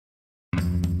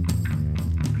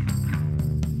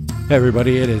Hey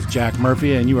everybody, it is Jack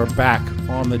Murphy, and you are back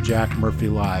on the Jack Murphy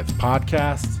Live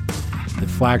podcast, the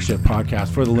flagship podcast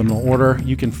for the Liminal Order.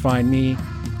 You can find me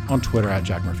on Twitter at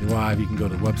Jack Murphy Live. You can go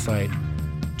to the website,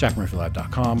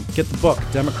 jackmurphylive.com. Get the book,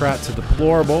 Democrat to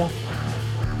Deplorable,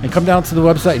 and come down to the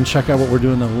website and check out what we're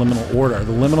doing in the Liminal Order.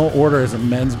 The Liminal Order is a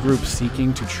men's group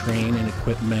seeking to train and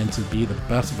equip men to be the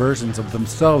best versions of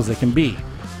themselves they can be.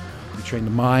 We train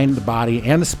the mind, the body,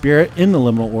 and the spirit in the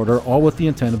Liminal Order, all with the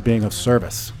intent of being of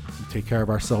service. Take care of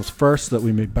ourselves first so that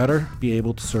we may better be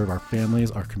able to serve our families,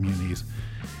 our communities,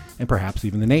 and perhaps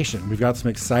even the nation. We've got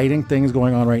some exciting things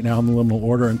going on right now in the Liminal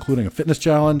Order, including a fitness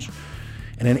challenge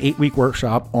and an 8-week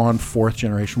workshop on 4th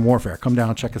generation warfare. Come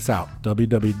down, check us out,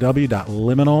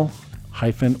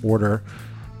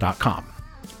 www.liminal-order.com.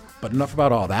 But enough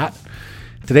about all that.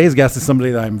 Today's guest is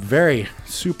somebody that I'm very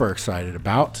super excited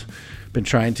about. Been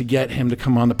trying to get him to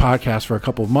come on the podcast for a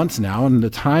couple of months now, and the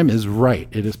time is right.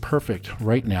 It is perfect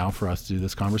right now for us to do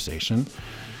this conversation.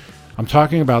 I'm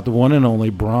talking about the one and only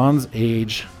Bronze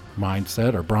Age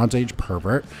Mindset, or Bronze Age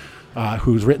Pervert,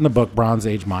 who's written the book Bronze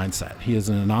Age Mindset. He is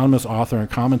an anonymous author and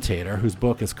commentator whose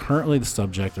book is currently the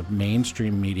subject of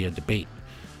mainstream media debate.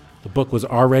 The book was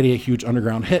already a huge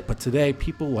underground hit, but today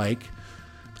people like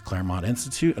the Claremont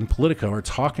Institute and Politico are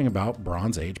talking about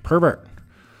Bronze Age Pervert.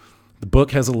 The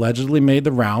book has allegedly made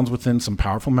the rounds within some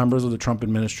powerful members of the Trump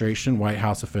administration, White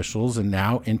House officials, and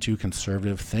now into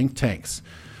conservative think tanks.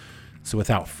 So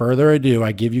without further ado,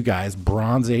 I give you guys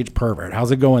Bronze Age Pervert. How's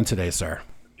it going today, sir?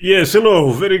 Yes,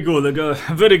 hello. Very good.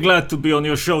 Very glad to be on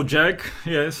your show, Jack.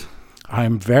 Yes.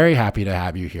 I'm very happy to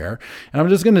have you here. And I'm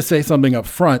just going to say something up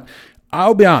front.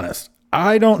 I'll be honest.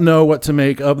 I don't know what to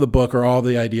make of the book or all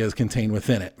the ideas contained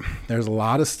within it. There's a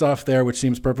lot of stuff there which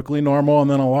seems perfectly normal, and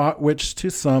then a lot which to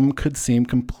some could seem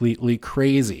completely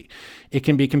crazy. It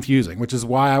can be confusing, which is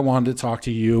why I wanted to talk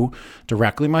to you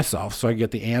directly myself so I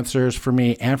get the answers for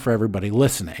me and for everybody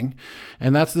listening.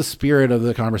 And that's the spirit of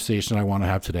the conversation I want to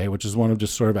have today, which is one of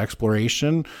just sort of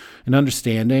exploration and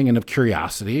understanding and of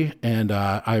curiosity. And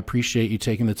I appreciate you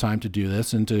taking the time to do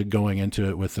this and to going into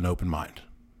it with an open mind.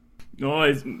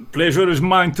 No, pleasure is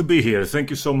mine to be here.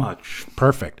 Thank you so much.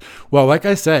 Perfect. Well, like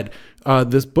I said,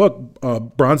 this book,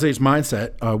 Bronze Age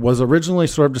Mindset, was originally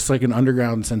sort of just like an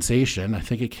underground sensation. I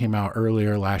think it came out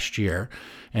earlier last year,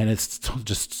 and it's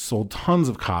just sold tons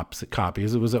of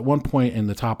copies. It was at one point in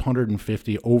the top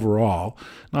 150 overall,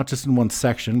 not just in one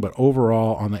section, but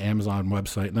overall on the Amazon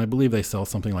website. And I believe they sell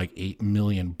something like 8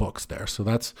 million books there. So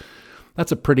that's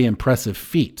a pretty impressive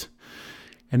feat.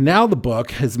 And now the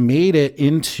book has made it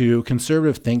into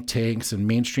conservative think tanks and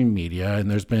mainstream media,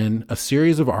 and there's been a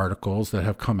series of articles that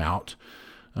have come out,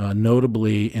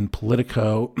 notably in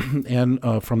Politico and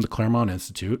from the Claremont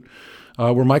Institute,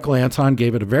 where Michael Anton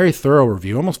gave it a very thorough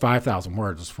review, almost 5,000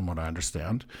 words from what I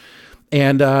understand.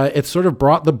 And it sort of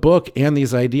brought the book and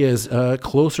these ideas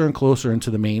closer and closer into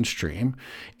the mainstream.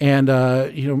 And,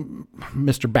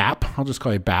 Mr. Bap, I'll just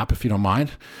call you Bap if you don't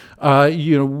mind.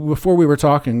 Before we were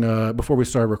talking, before we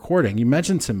started recording, you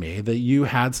mentioned to me that you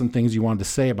had some things you wanted to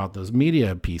say about those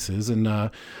media pieces. And,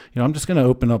 I'm just going to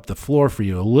open up the floor for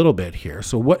you a little bit here.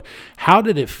 So how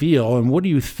did it feel, and what do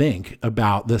you think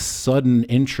about this sudden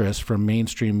interest from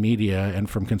mainstream media and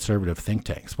from conservative think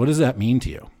tanks? What does that mean to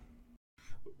you?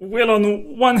 Well,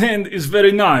 on one hand, it's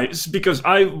very nice because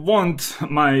I want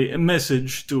my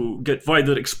message to get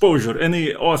wider exposure.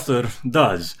 Any author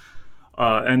does.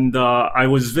 And I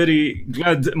was very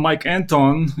glad Mike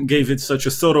Anton gave it such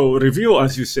a thorough review,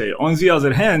 as you say. On the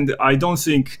other hand, I don't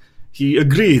think he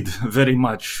agreed very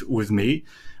much with me,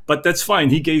 but that's fine.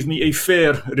 He gave me a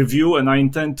fair review, and I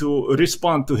intend to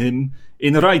respond to him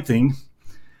in writing.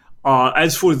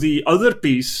 As for the other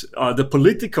piece, the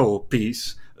political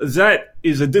piece, that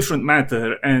is a different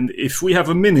matter, and if we have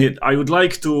a minute, I would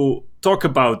like to talk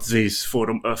about this for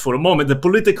a moment. The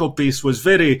political piece was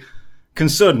very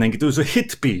concerning. It was a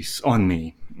hit piece on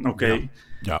me, okay?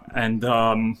 Yeah. And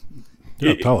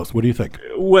tell us, what do you think?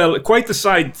 Well, quite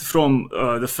aside from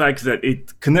the fact that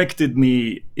it connected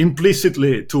me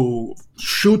implicitly to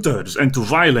shooters and to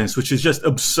violence, which is just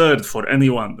absurd for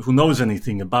anyone who knows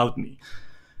anything about me.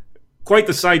 Quite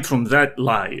aside from that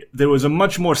lie, there was a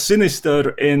much more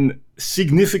sinister and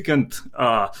significant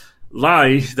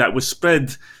lie that was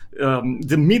spread.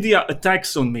 The media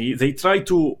attacks on me, they try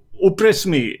to oppress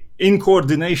me in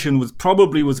coordination with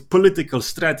political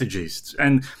strategists.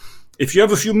 And if you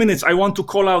have a few minutes, I want to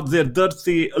call out their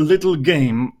dirty little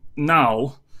game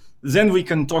now. Then we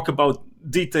can talk about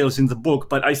details in the book.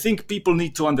 But I think people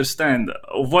need to understand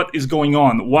what is going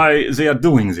on, why they are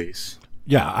doing this.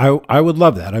 Yeah, I would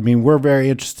love that. I mean, we're very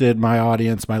interested, my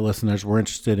audience, my listeners, we're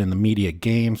interested in the media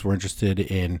games. We're interested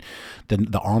in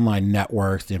the online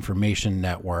networks, the information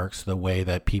networks, the way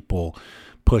that people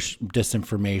push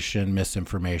disinformation,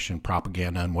 misinformation,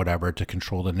 propaganda, and whatever to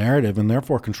control the narrative and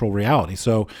therefore control reality.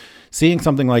 So seeing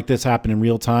something like this happen in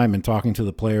real time and talking to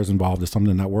the players involved is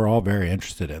something that we're all very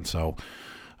interested in. So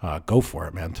go for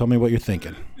it, man. Tell me what you're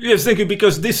thinking. Yes, thank you.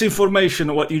 Because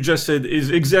disinformation, what you just said, is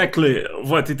exactly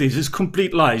what it is. It's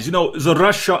complete lies. You know, the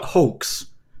Russia hoax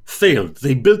failed.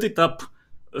 They built it up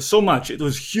so much. It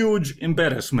was huge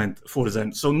embarrassment for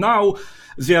them. So now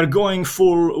they are going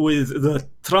full with the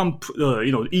Trump,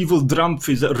 evil Trump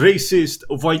is a racist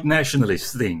white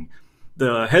nationalist thing.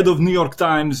 The head of New York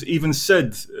Times even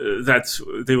said that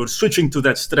they were switching to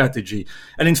that strategy.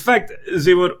 And in fact,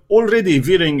 they were already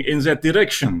veering in that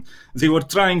direction. They were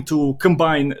trying to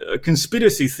combine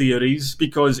conspiracy theories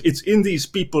because it's in these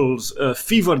people's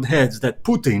fevered heads that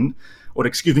Putin, or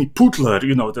excuse me, Putler,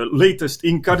 the latest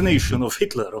incarnation of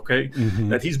Hitler,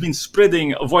 that he's been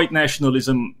spreading white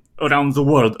nationalism around the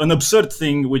world, an absurd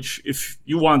thing, which if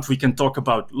you want, we can talk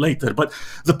about later. But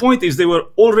the point is they were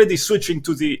already switching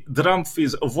to the Trump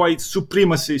is a white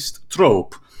supremacist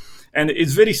trope. And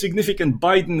it's very significant.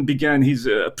 Biden began his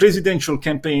presidential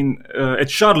campaign at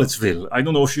Charlottesville. I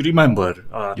don't know if you remember.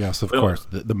 Yes, of course.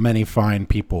 The many fine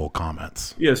people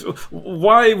comments. Yes.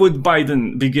 Why would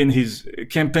Biden begin his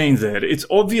campaign there? It's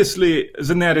obviously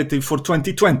the narrative for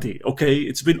 2020. Okay.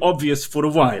 It's been obvious for a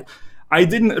while. I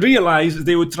didn't realize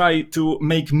they would try to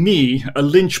make me a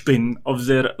linchpin of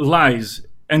their lies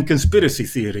and conspiracy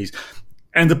theories.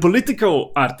 And the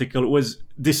Politico article was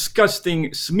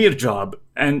disgusting smear job.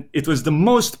 And it was the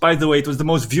most, by the way, it was the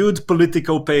most viewed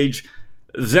Politico page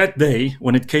that day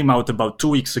when it came out about 2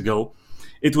 weeks ago.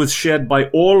 It was shared by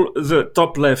all the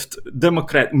top left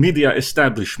Democrat media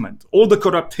establishment, all the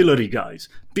corrupt Hillary guys,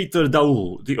 Peter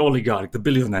Daou, the oligarch, the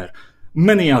billionaire,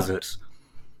 many others.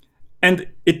 And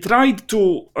it tried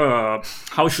to,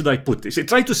 how should I put this? It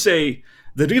tried to say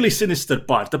the really sinister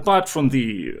part, apart from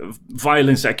the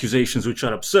violence accusations, which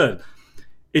are absurd.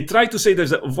 It tried to say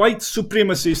there's a white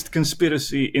supremacist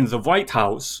conspiracy in the White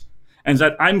House and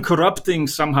that I'm corrupting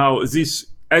somehow this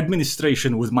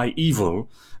administration with my evil,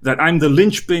 that I'm the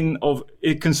linchpin of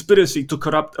a conspiracy to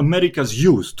corrupt America's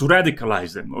youth, to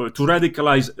radicalize them, or to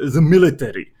radicalize the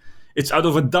military. It's out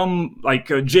of a dumb,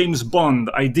 James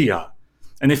Bond idea.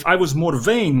 And if I was more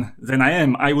vain than I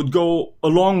am, I would go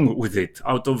along with it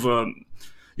out of a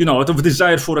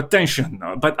desire for attention.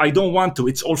 But I don't want to.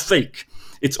 It's all fake.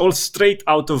 It's all straight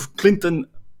out of Clinton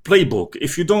playbook.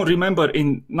 If you don't remember,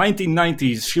 in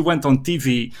 1990s, she went on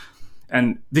TV,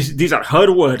 and these are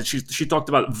her words. She talked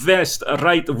about vast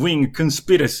right-wing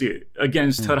conspiracy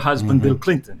against her husband, Bill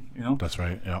Clinton. That's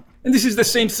right, yeah. And this is the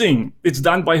same thing. It's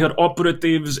done by her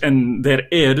operatives and their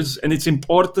heirs, and it's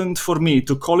important for me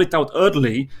to call it out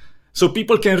early so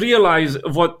people can realize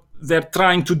what they're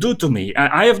trying to do to me.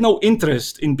 I have no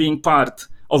interest in being part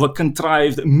of a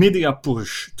contrived media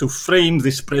push to frame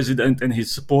this president and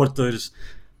his supporters,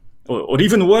 or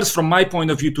even worse, from my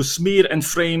point of view, to smear and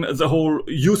frame the whole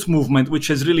youth movement, which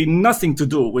has really nothing to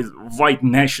do with white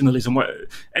nationalism,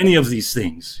 any of these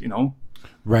things,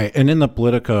 Right. And in the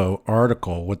Politico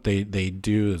article, what they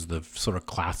do is the sort of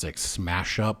classic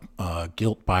smash up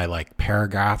guilt by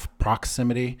paragraph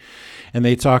proximity. And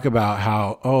they talk about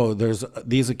how, there's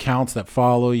these accounts that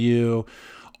follow you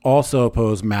also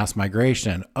oppose mass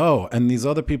migration. And these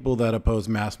other people that oppose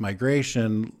mass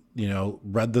migration,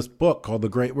 read this book called The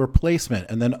Great Replacement.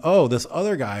 And then, this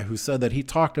other guy who said that he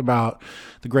talked about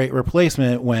the Great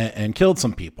Replacement went and killed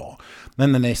some people.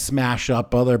 Then they smash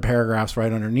up other paragraphs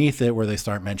right underneath it where they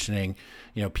start mentioning,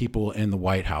 people in the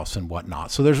White House and whatnot.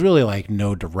 So there's really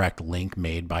no direct link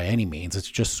made by any means.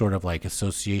 It's just sort of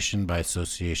association by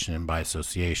association and by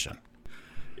association.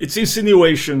 It's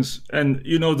insinuations. And,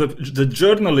 the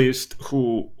journalist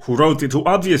who wrote it, who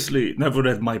obviously never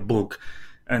read my book,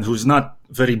 and who's not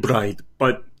very bright,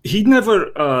 but he never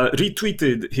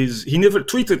he never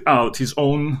tweeted out his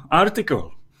own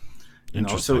article.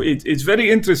 So it's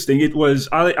very interesting. It was,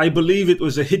 I believe it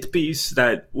was a hit piece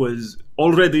that was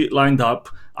already lined up.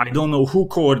 I don't know who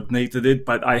coordinated it,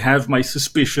 but I have my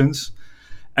suspicions.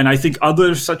 And I think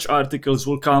other such articles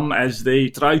will come as they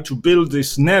try to build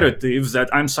this narrative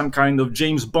that I'm some kind of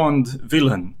James Bond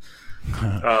villain.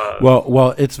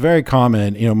 Well, it's very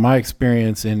common. My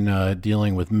experience in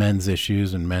dealing with men's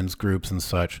issues and men's groups and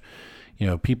such,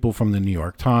 people from the New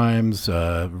York Times,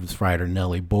 writer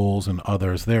Nellie Bowles and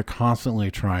others, they're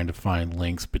constantly trying to find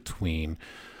links between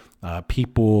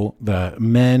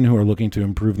men who are looking to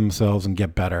improve themselves and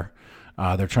get better,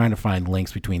 They're trying to find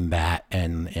links between that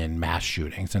and mass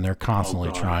shootings, and they're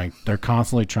constantly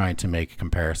trying to make a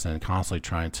comparison, and constantly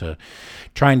trying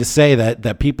to say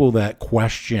that people that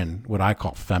question what I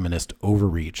call feminist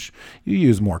overreach, you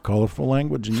use more colorful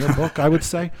language in your book, I would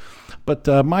say, but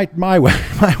my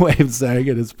way of saying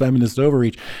it is feminist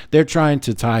overreach. They're trying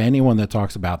to tie anyone that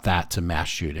talks about that to mass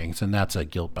shootings, and that's a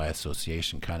guilt by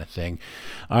association kind of thing,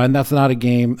 and that's not a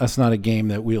game. That's not a game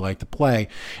that we like to play.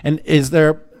 And has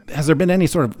there been any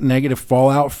sort of negative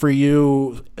fallout for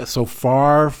you so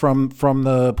far from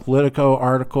the Politico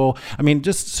article? I mean,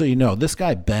 just so you know, this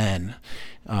guy Ben,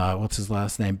 what's his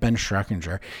last name? Ben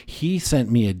Schreckinger. He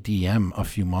sent me a DM a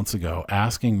few months ago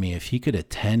asking me if he could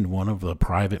attend one of the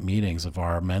private meetings of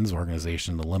our men's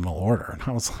organization, the Liminal Order. And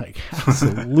I was like,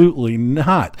 absolutely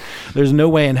not. There's no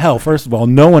way in hell. First of all,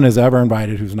 no one is ever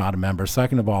invited who's not a member.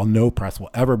 Second of all, no press will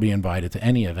ever be invited to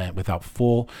any event without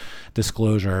full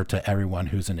disclosure to everyone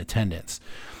who's in attendance.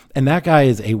 And that guy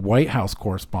is a White House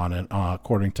correspondent,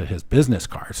 according to his business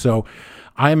card. So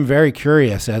I'm very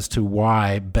curious as to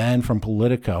why Ben from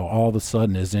Politico all of a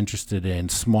sudden is interested in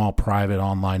small private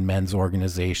online men's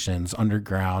organizations,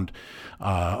 underground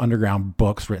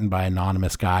books written by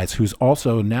anonymous guys, who's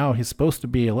also now he's supposed to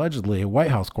be allegedly a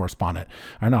White House correspondent,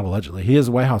 or not allegedly, he is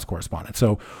a White House correspondent.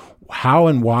 So how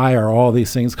and why are all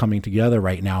these things coming together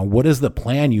right now? What is the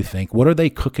plan, you think? What are they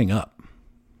cooking up?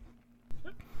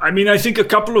 I mean, I think a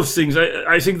couple of things.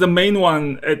 I think the main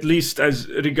one, at least as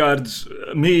regards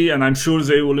me, and I'm sure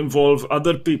they will involve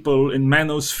other people in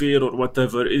manosphere or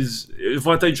whatever, is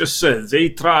what I just said. They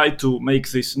try to make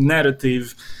this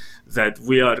narrative that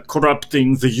we are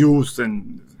corrupting the youth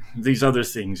and these other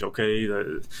things, okay?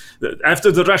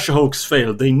 After the Russia hoax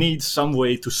failed, they need some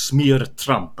way to smear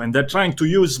Trump. And they're trying to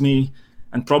use me,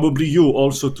 and probably you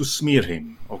also, to smear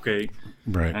him, okay?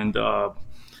 Right. And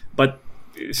but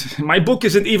my book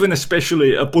isn't even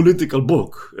especially a political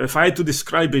book. If I had to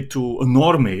describe it to a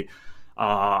normie,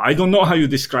 I don't know how you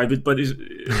describe it, but it's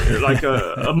like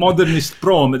a modernist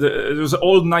prom. There was an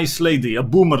old nice lady, a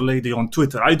boomer lady on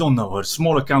Twitter. I don't know her,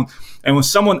 small account. And when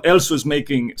someone else was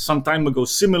making some time ago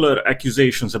similar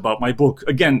accusations about my book,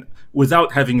 again,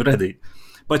 without having read it,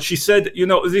 but she said, you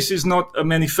know, this is not a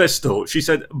manifesto. She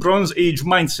said, Bronze Age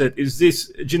mindset is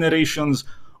this generation's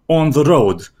on the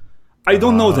road. I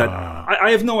don't know that. I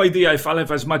have no idea if I'll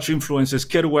have as much influence as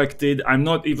Kerouac did. I'm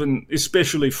not even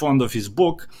especially fond of his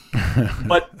book.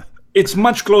 But it's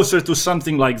much closer to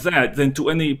something like that than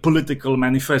to any political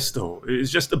manifesto.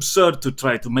 It's just absurd to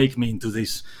try to make me into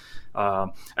this.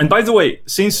 And by the way,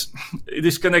 since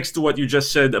this connects to what you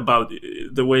just said about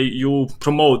the way you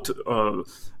promote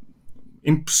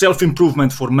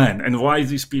self-improvement for men and why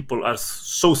these people are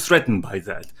so threatened by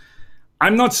that,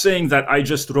 I'm not saying that I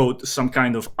just wrote some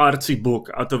kind of artsy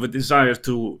book out of a desire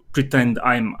to pretend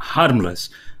I'm harmless.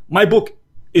 My book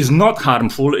is not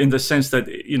harmful in the sense that,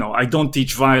 you know, I don't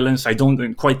teach violence, I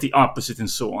don't, quite the opposite and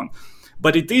so on.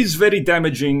 But it is very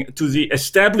damaging to the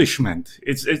establishment.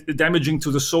 It's damaging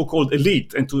to the so-called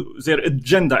elite and to their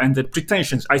agenda and their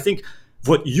pretensions. I think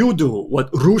what you do, what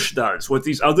Rush does, what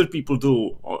these other people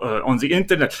do on the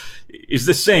internet is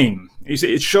the same.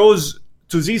 It shows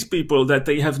to these people that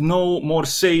they have no more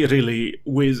say really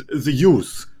with the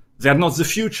youth. They're not the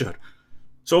future.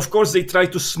 So of course they try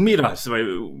to smear us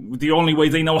the only way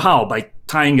they know how, by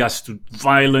tying us to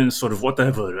violence or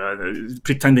whatever,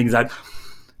 pretending that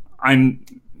I'm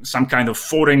some kind of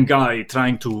foreign guy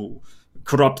trying to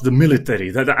corrupt the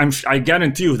military. I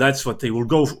guarantee you that's what they will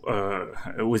go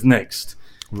with next.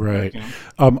 Right.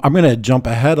 I'm going to jump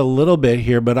ahead a little bit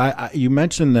here, but you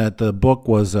mentioned that the book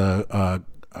was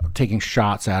taking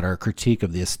shots at or critique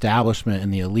of the establishment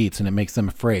and the elites, and it makes them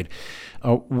afraid.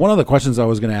 One of the questions I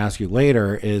was going to ask you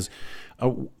later is,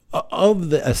 of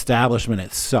the establishment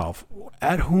itself,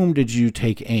 at whom did you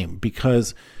take aim?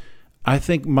 Because I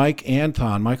think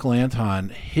Michael Anton,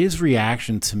 his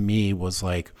reaction to me was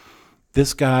like,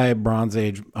 this guy, Bronze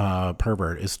Age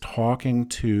Pervert, is talking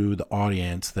to the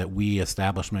audience that we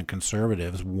establishment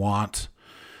conservatives want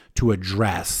to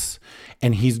address,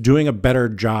 and he's doing a better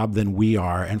job than we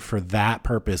are, and for that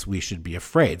purpose we should be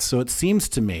afraid. So it seems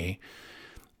to me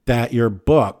that your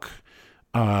book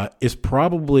is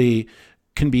probably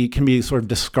can be sort of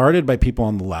discarded by people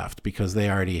on the left because they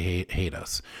already hate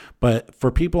us. But for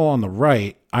people on the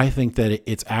right, I think that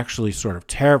it's actually sort of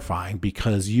terrifying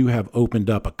because you have opened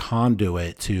up a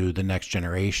conduit to the next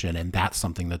generation, and that's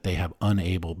something that they have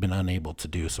been unable to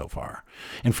do so far.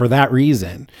 And for that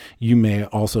reason, you may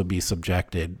also be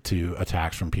subjected to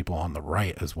attacks from people on the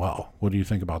right as well. What do you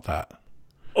think about that?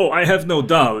 Oh, I have no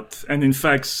doubt. And in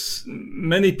fact,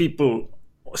 many people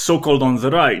so-called on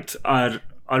the right are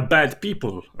are bad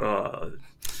people.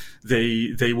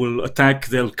 They will attack.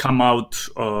 They'll come out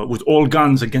with all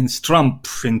guns against Trump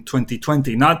in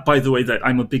 2020. Not, by the way, that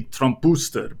I'm a big Trump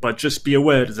booster, but just be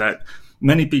aware that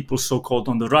many people so-called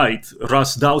on the right,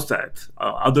 Russ Douthat,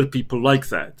 other people like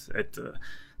that at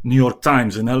New York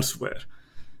Times and elsewhere,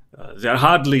 they're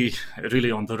hardly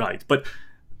really on the right. But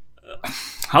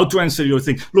how to answer your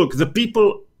thing? Look, the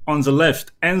people on the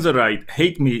left and the right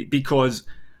hate me because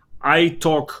I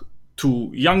talk to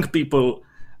young people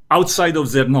outside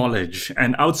of their knowledge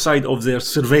and outside of their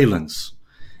surveillance.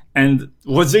 And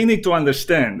what they need to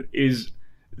understand is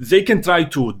they can try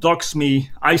to dox me,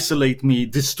 isolate me,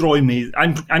 destroy me.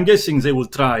 I'm guessing they will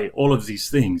try all of these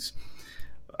things.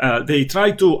 They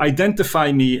try to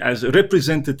identify me as a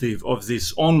representative of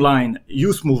this online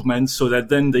youth movement so that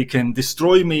then they can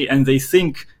destroy me, and they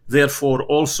think, therefore,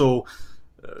 also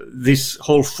this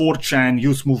whole 4chan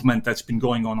youth movement that's been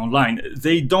going on online.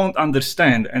 They don't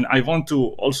understand, and I want to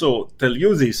also tell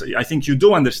you this, I think you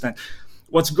do understand,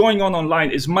 what's going on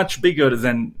online is much bigger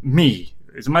than me.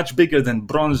 It's much bigger than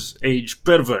Bronze Age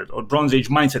Pervert or Bronze Age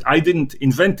Mindset. I didn't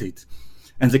invent it.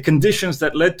 And the conditions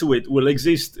that led to it will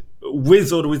exist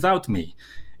with or without me.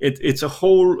 It's a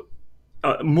whole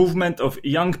movement of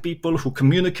young people who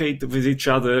communicate with each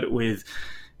other with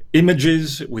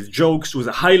images, with jokes, with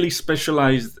a highly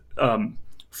specialized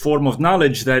form of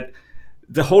knowledge that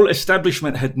the whole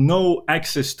establishment had no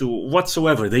access to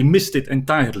whatsoever. They missed it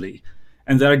entirely.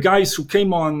 And there are guys who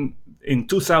came on in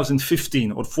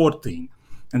 2015 or 14,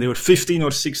 and they were 15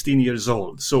 or 16 years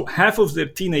old. So half of their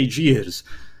teenage years,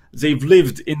 they've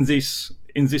lived in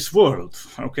this world,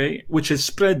 okay, which has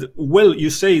spread well. You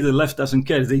say the left doesn't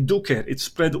care. They do care. It's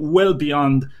spread well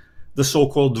beyond the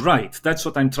so-called right. That's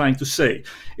what I'm trying to say.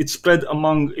 It's spread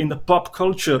in the pop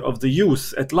culture of the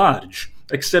youth at large,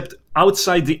 except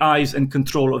outside the eyes and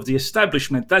control of the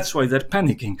establishment. That's why they're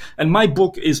panicking. And my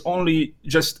book is only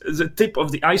just the tip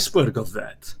of the iceberg of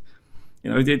that.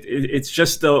 You know, it's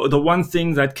just the one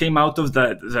thing that came out of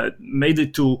that made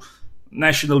it to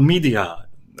national media.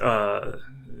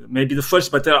 Maybe the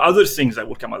first, but there are other things that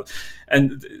will come out,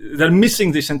 and they're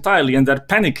missing this entirely, and they're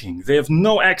panicking. They have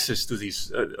no access to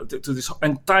this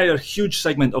entire huge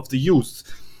segment of the youth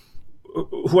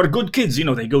who are good kids. You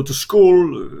know, they go to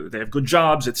school, they have good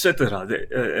jobs, etc.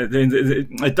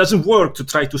 It doesn't work to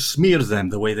try to smear them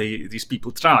the way these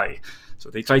people try. So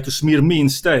they try to smear me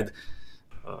instead.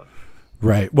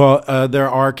 Right. Well, there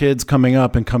are kids coming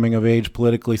up and coming of age,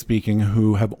 politically speaking,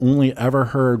 who have only ever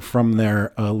heard from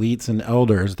their elites and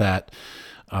elders that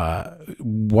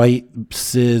white,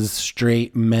 cis,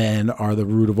 straight men are the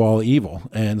root of all evil.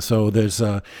 And so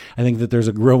I think that there's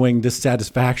a growing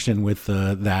dissatisfaction with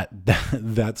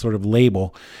that sort of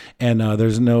label. And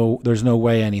there's no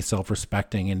way any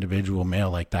self-respecting individual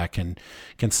male like that can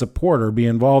support or be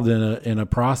involved in a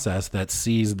process that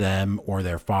sees them or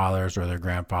their fathers or their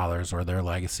grandfathers or their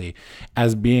legacy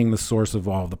as being the source of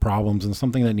all of the problems and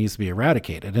something that needs to be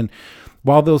eradicated. And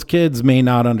while those kids may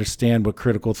not understand what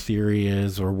critical theory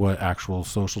is or what actual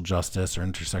social justice or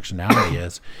intersectionality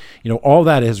is, you know, all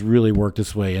that has really worked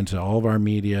its way into all of our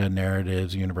media,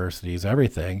 narratives, universities,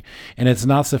 everything. And it's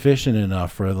not sufficient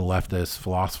enough for the leftist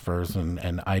philosophers and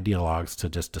ideologues to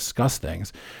just discuss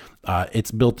things. It's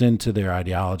built into their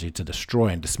ideology to destroy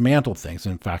and dismantle things.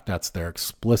 In fact, that's their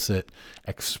explicit,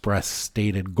 express,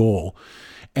 stated goal.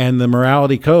 And the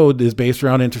morality code is based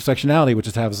around intersectionality,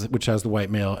 which has the white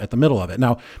male at the middle of it.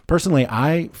 Now, personally,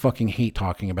 I fucking hate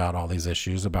talking about all these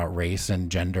issues about race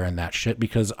and gender and that shit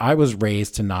because I was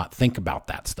raised to not think about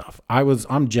that stuff.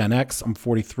 I'm Gen X. I'm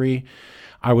 43.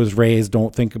 I was raised,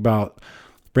 don't think about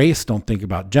race, don't think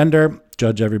about gender,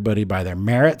 judge everybody by their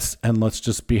merits, and let's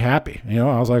just be happy. You know,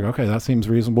 I was like, okay, that seems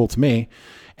reasonable to me.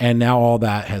 And now all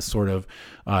that has sort of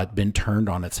been turned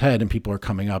on its head, and people are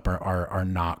coming up are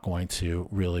not going to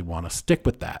really want to stick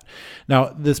with that.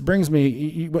 Now, this brings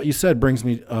me, what you said brings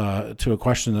me to a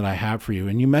question that I have for you.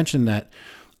 And you mentioned that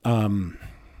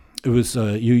it was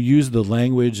you used the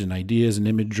language and ideas and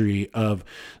imagery of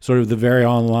sort of the very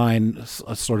online,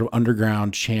 sort of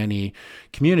underground Channy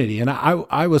community. And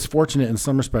I was fortunate in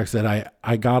some respects that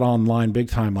I got online big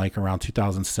time, like around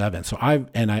 2007. So I've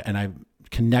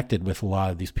connected with a lot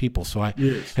of these people. So I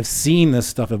have seen this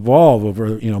stuff evolve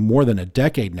over, more than a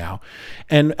decade now.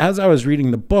 And as I was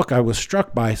reading the book, I was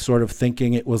struck by sort of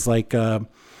thinking it was like,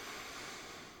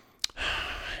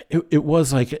 it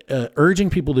was like urging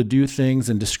people to do things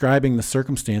and describing the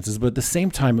circumstances, but at the same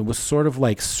time, it was sort of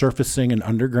like surfacing an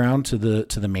underground to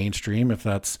the mainstream, if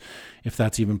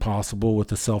that's even possible with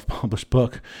a self-published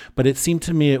book. But it seemed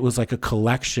to me it was like a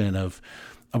collection of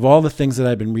of all the things that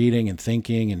I've been reading and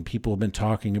thinking and people have been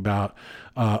talking about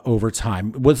over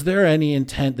time, was there any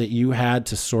intent that you had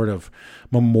to sort of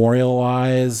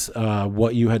memorialize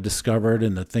what you had discovered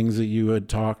and the things that you had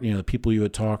talked, the people you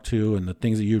had talked to and the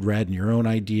things that you'd read and your own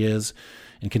ideas,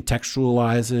 and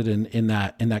contextualize it in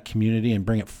that community and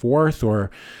bring it forth?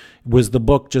 Or was the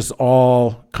book just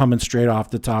all coming straight off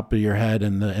the top of your head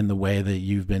in the way that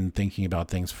you've been thinking about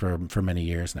things for many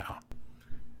years now?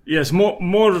 Yes,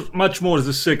 much more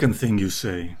the second thing you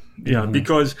say. Yeah,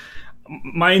 because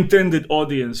my intended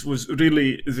audience was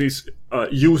really this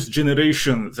youth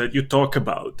generation that you talk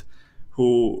about,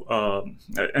 who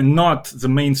and not the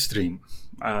mainstream.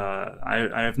 I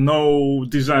have no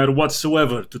desire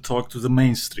whatsoever to talk to the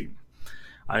mainstream.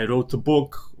 I wrote a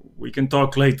book. We can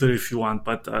talk later if you want,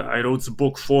 but I wrote the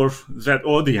book for that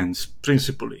audience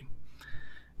principally.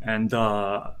 And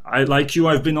like you,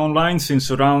 I've been online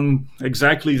since around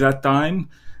exactly that time,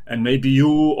 and maybe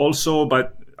you also,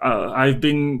 but I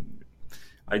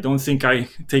don't think I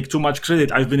take too much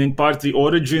credit. I've been in part the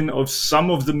origin of some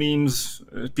of the memes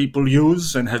people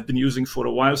use and have been using for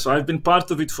a while. So I've been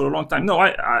part of it for a long time.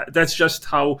 No, that's just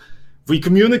how we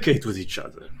communicate with each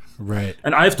other. Right.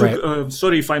 And I have to,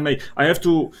 sorry if I may, I have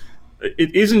to,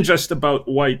 it isn't just about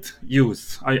white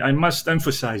youth. I must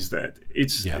emphasize that.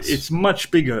 It's much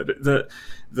bigger.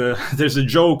 There's a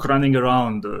joke running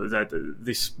around that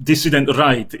this dissident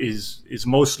right is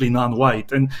mostly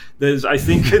non-white, and I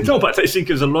think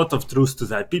there's a lot of truth to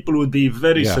that. People would be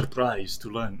very surprised to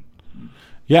learn.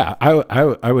 Yeah,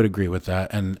 I would agree with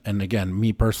that. And again,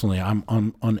 me personally,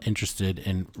 I'm uninterested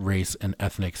in race and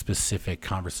ethnic specific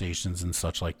conversations and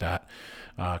such like that.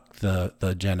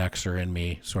 The Gen Xer in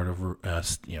me sort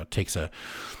of takes a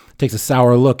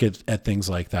sour look at things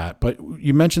like that. But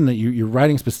you mentioned that you're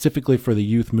writing specifically for the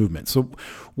youth movement. So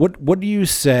what do you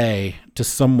say to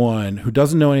someone who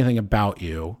doesn't know anything about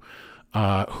you,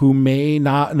 who may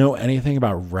not know anything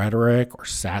about rhetoric or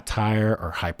satire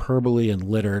or hyperbole in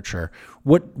literature?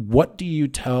 What do you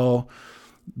tell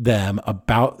them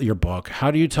about your book? How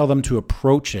do you tell them to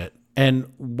approach it?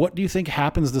 And what do you think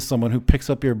happens to someone who picks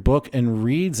up your book and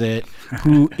reads it,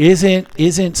 who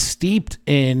isn't steeped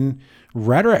in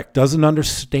rhetoric, doesn't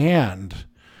understand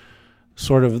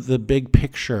sort of the big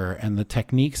picture and the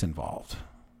techniques involved?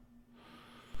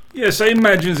 Yes, I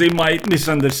imagine they might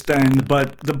misunderstand,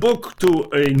 but the book to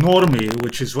a normie,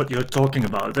 which is what you're talking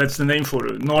about, that's the name for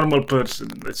a normal person,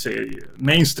 let's say a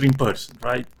mainstream person,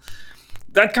 right?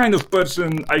 That kind of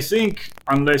person, I think,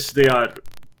 unless they are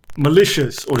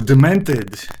malicious or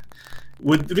demented,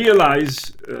 would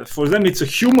realize for them it's a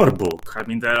humor book. I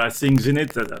mean, there are things in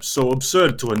it that are so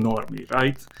absurd to a normie,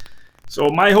 right? So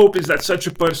my hope is that such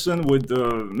a person would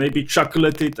maybe chuckle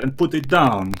at it and put it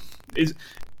down.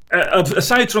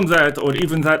 Aside from that, or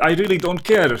even that, I really don't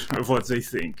care what they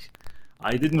think.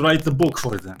 I didn't write the book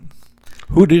for them.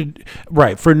 Who did?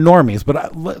 Right, for normies,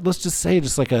 but let's just say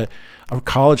just like a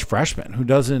college freshman who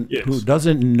doesn't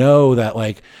know that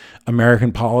like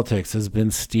American politics has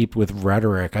been steeped with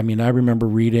rhetoric. I mean, I remember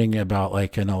reading about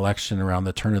like an election around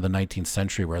the turn of the 19th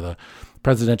century where the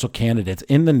presidential candidates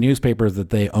in the newspapers that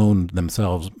they owned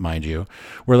themselves, mind you,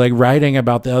 were like writing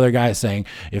about the other guy saying,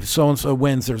 if so-and-so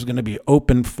wins, there's going to be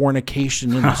open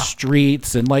fornication in the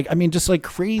streets. And like, I mean, just like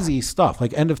crazy stuff,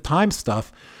 like end of time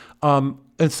stuff. And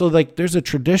so like there's a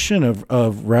tradition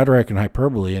of rhetoric and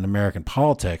hyperbole in American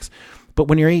politics, but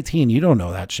when you're 18, you don't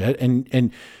know that shit.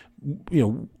 And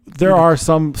there are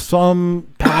some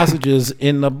passages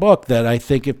in the book that I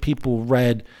think if people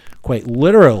read quite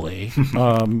literally,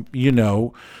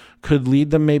 could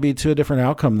lead them maybe to a different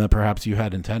outcome than perhaps you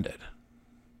had intended.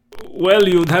 Well,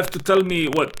 you'd have to tell me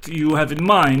what you have in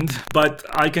mind, but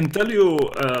I can tell you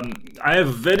I have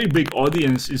a very big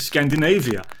audience in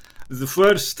Scandinavia. The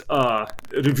first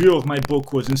review of my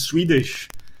book was in Swedish,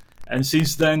 and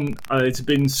since then it's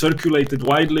been circulated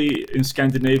widely in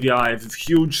Scandinavia. I have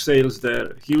huge sales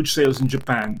there, huge sales in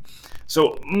Japan.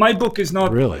 So my book is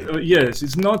not really,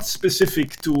 it's not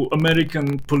specific to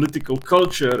American political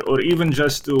culture or even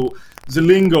just to the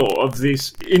lingo of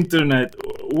this internet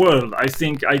world. I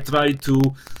think I try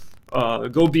to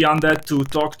go beyond that to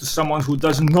talk to someone who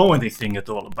doesn't know anything at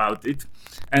all about it.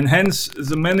 And hence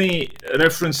the many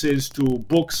references to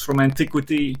books from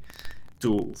antiquity,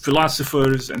 to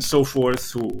philosophers and so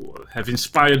forth who have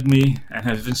inspired me and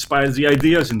have inspired the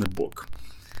ideas in the book.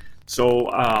 So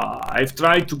I've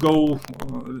tried to go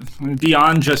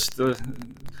beyond just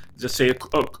say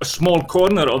a small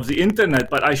corner of the internet,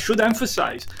 but I should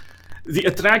emphasize the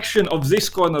attraction of this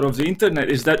corner of the internet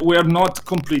is that we're not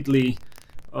completely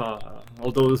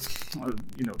although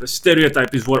the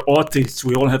stereotype is we're autists,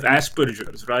 we all have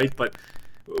Asperger's, right? But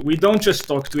we don't just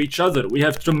talk to each other. We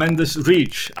have tremendous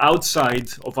reach outside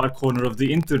of our corner of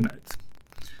the internet.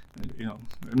 You know,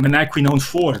 Menaquinone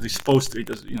 4, this poster,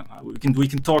 we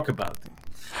can talk about it.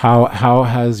 How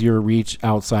has your reach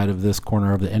outside of this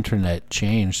corner of the internet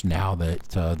changed now that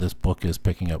this book is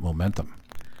picking up momentum?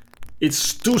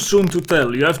 It's too soon to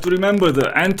tell. You have to remember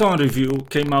the Anton review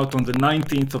came out on the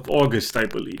 19th of August, I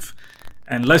believe.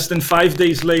 And less than 5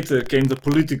 days later came the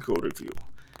Politico review.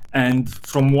 And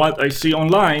from what I see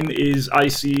online I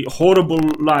see horrible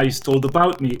lies told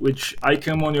about me, which I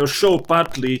came on your show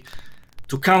partly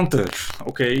to counter,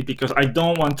 okay? Because I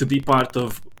don't want to be part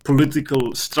of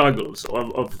political struggles,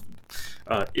 of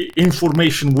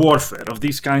information warfare, of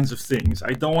these kinds of things.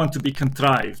 I don't want to be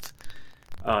contrived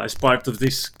as part of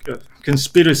this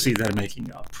conspiracy they're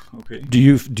making up. Okay. Do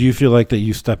you feel like that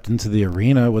you stepped into the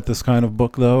arena with this kind of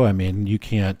book, though? I mean, you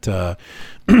can't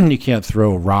you can't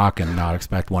throw a rock and not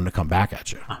expect one to come back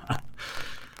at you.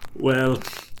 Well,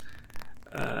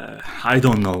 I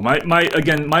don't know.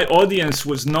 My audience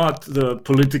was not the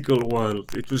political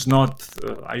world. It was not.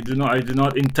 I do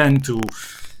not intend to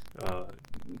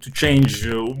change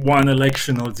one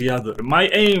election or the other. My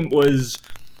aim was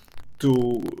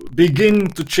to begin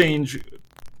to change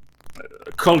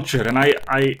culture, and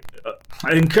I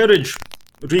encourage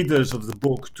readers of the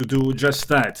book to do just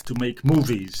that, to make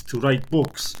movies, to write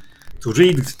books, to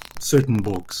read certain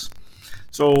books.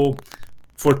 So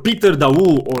for Peter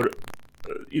Daou or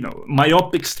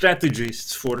myopic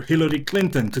strategists for Hillary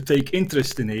Clinton to take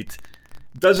interest in it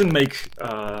doesn't make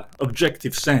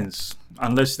objective sense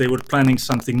unless they were planning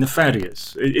something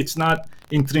nefarious. It's not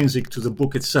intrinsic to the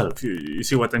book itself. You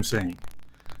see what I'm saying?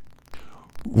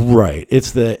 Right.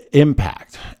 It's the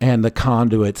impact and the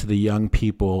conduit to the young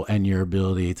people and your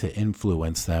ability to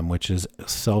influence them, which is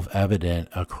self-evident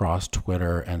across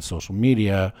Twitter and social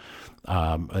media.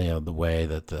 The way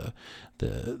that the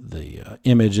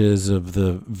images of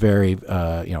the very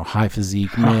high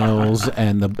physique males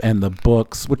and the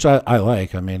books, which I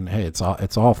like. I mean, hey, it's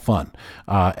all fun.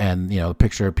 And the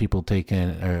picture of people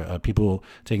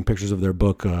taking pictures of their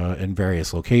book in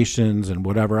various locations and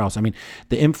whatever else. I mean,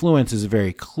 the influence is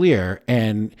very clear,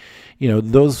 and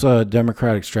those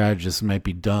Democratic strategists might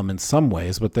be dumb in some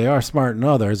ways, but they are smart in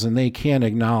others, and they can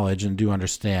acknowledge and do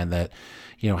understand that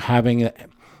having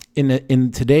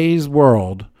in today's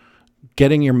world,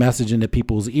 getting your message into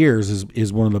people's ears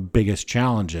is one of the biggest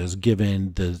challenges,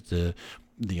 given the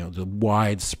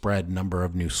widespread number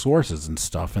of new sources and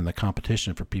stuff and the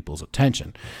competition for people's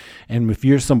attention. And if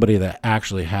you're somebody that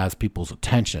actually has people's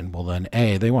attention, well then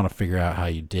A, they want to figure out how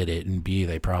you did it, and B,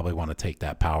 they probably want to take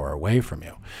that power away from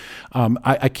you.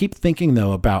 I keep thinking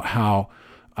though about how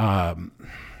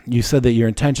you said that your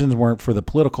intentions weren't for the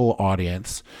political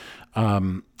audience.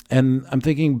 And I'm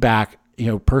thinking back,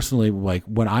 personally, like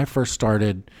when I first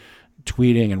started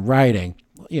tweeting and writing,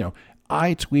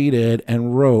 I tweeted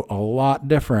and wrote a lot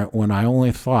different when I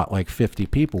only thought like 50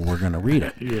 people were going to read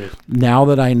it. Yeah. Now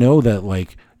that I know that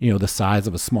the size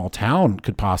of a small town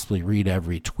could possibly read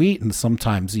every tweet, and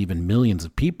sometimes even millions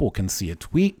of people can see a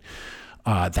tweet.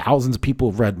 Thousands of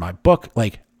people have read my book.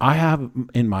 Like I have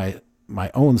in my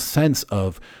own sense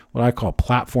of what I call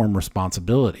platform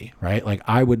responsibility, right? Like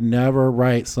I would never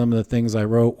write some of the things I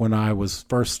wrote when I was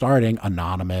first starting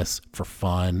anonymous, for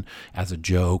fun, as a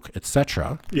joke,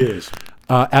 etc. Yes.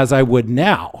 As I would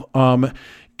now.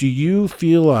 Do you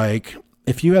feel like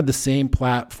if you had the same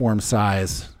platform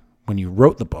size when you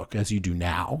wrote the book as you do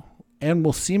now, and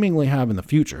will seemingly have in the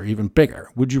future, even bigger,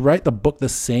 would you write the book the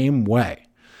same way?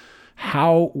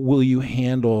 How will you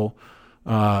handle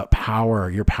your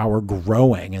power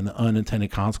growing and the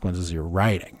unintended consequences of your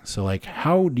writing? So like,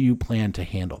 how do you plan to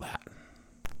handle that?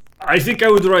 I think I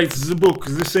would write the book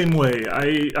the same way.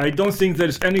 I don't think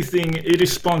there's anything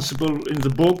irresponsible in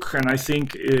the book, and I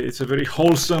think it's a very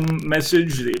wholesome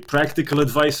message, the practical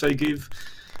advice I give.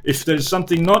 If there's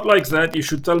something not like that, you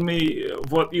should tell me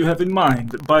what you have in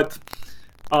mind. But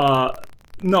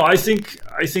no, I think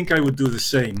I would do the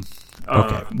same.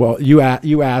 Okay. Well,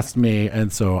 you asked me,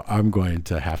 and so I'm going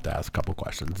to have to ask a couple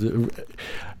questions.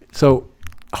 So,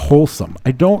 wholesome.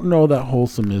 I don't know that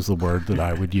wholesome is the word that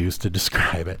I would use to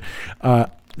describe it.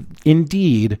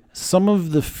 Indeed, some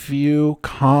of the few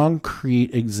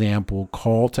concrete example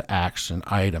call to action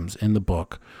items in the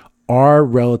book are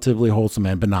relatively wholesome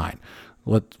and benign.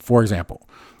 For example,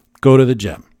 go to the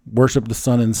gym. Worship the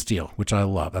sun and steel, which I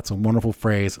love. That's a wonderful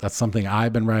phrase. That's something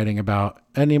I've been writing about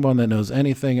anyone that knows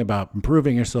anything about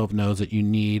improving yourself knows that you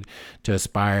need to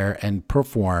aspire and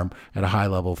perform at a high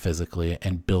level physically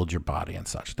and build your body and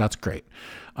such. That's great.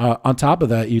 On top of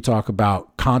that, you talk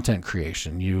about content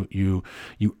creation. You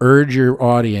urge your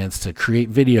audience to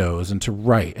create videos and to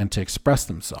write and to express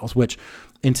themselves, which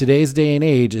in today's day and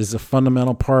age is a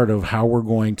fundamental part of how we're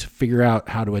going to figure out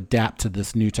how to adapt to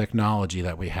this new technology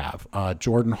that we have.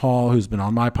 Jordan Hall, who's been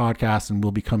on my podcast and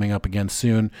will be coming up again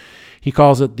soon, he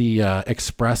calls it the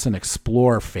express and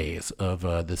explore phase of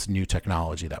this new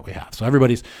technology that we have. So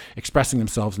everybody's expressing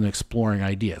themselves and exploring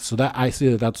ideas. So that I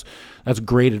see that's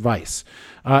great advice.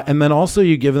 And then also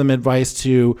you give them advice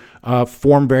to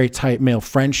form very tight male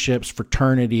friendships,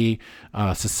 fraternity,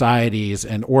 societies,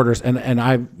 and orders. And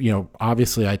I,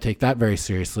 obviously I take that very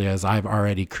seriously, as I've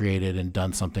already created and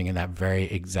done something in that very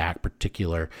exact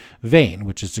particular vein,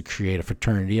 which is to create a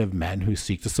fraternity of men who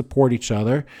seek to support each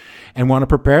other and want to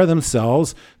prepare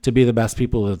themselves to be the best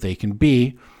people that they can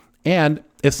be. And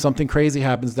if something crazy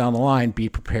happens down the line, be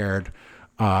prepared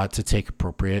to take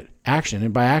appropriate action.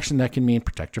 And by action, that can mean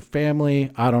protect your family.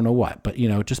 I don't know what, but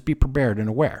just be prepared and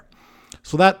aware.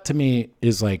 So that to me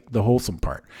is like the wholesome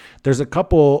part. There's a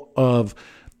couple of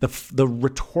the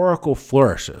rhetorical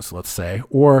flourishes, let's say,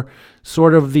 or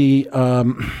sort of the,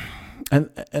 and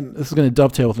this is going to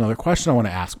dovetail with another question I want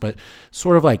to ask, but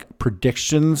sort of like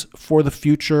predictions for the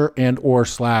future and or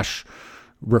 /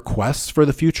 requests for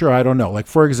the future. I don't know. Like,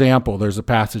 for example, there's a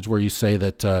passage where you say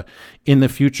that in the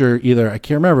future, either, I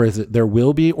can't remember, is it there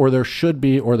will be or there should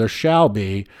be or there shall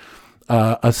be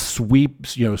a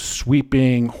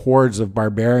sweeping hordes of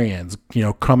barbarians,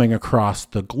 coming across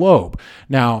the globe.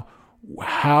 Now,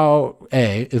 how,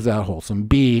 A, is that wholesome?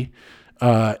 B,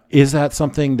 is that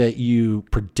something that you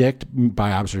predict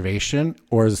by observation,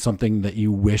 or is it something that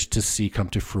you wish to see come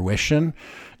to fruition?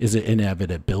 Is it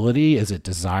inevitability? Is it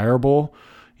desirable?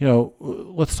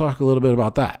 Let's talk a little bit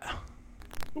about that.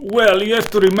 Well, you have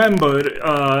to remember,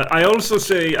 I also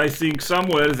say, I think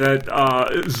somewhere that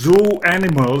zoo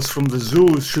animals from the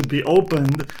zoos should be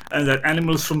opened, and that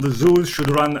animals from the zoos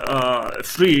should run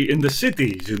free in the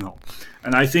cities,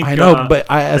 And I think I know, but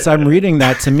as I'm reading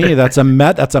that, to me, that's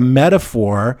a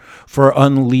metaphor for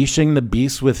unleashing the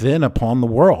beast within upon the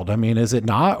world. I mean, is it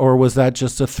not, or was that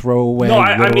just a throwaway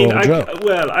joke?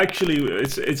 Well, actually,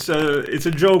 it's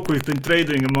a joke we've been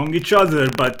trading among each other.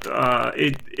 But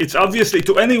it's obviously,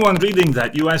 to anyone reading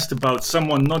that, you asked about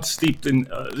someone not steeped in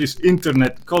this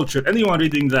internet culture. Anyone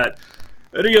reading that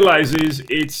realizes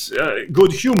it's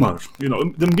good humor.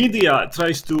 The media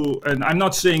tries to, and I'm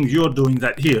not saying you're doing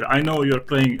that here. I know you're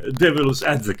playing devil's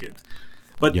advocate.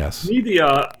 But yes,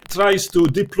 media tries to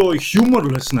deploy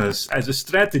humorlessness as a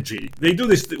strategy. They do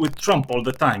this with Trump all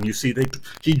the time. You see,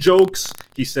 he jokes,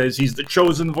 he says he's the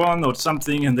chosen one or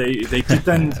something, and they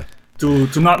pretend to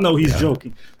not know he's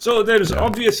joking. So there's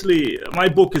obviously, my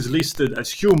book is listed as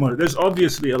humor. There's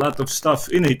obviously a lot of stuff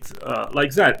in it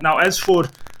like that. Now, as for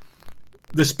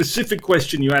the specific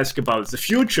question you ask about the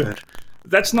future,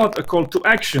 that's not a call to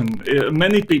action.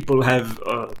 Many people have,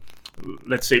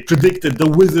 let's say, predicted the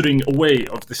withering away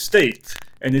of the state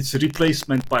and its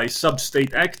replacement by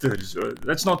sub-state actors.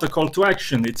 That's not a call to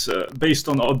action. It's based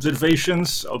on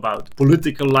observations about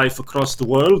political life across the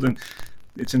world, and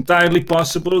it's entirely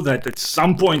possible that at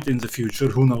some point in the future,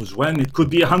 who knows when, it could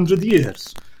be 100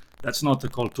 years. That's not a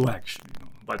call to action.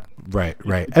 But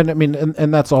right. And I mean,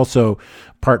 and that's also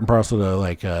part and parcel to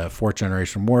like fourth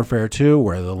generation warfare too,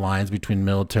 where the lines between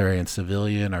military and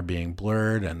civilian are being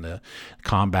blurred, and the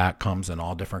combat comes in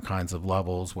all different kinds of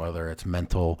levels, whether it's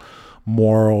mental,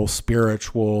 moral,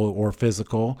 spiritual, or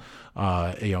physical.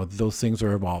 Those things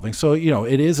are evolving. So,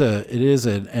 it is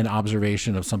an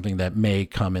observation of something that may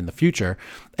come in the future.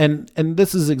 And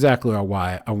this is exactly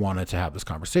why I wanted to have this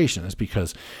conversation, is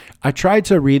because I tried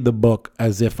to read the book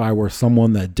as if I were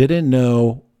someone that didn't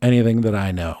know anything that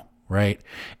I know. Right.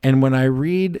 And when I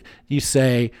read, you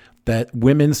say that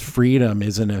women's freedom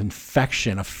is an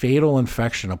infection, a fatal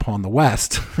infection upon the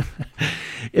West.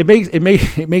 it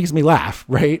makes me laugh.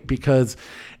 Right. Because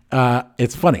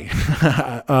it's funny.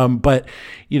 But,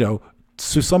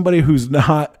 so somebody who's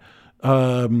not,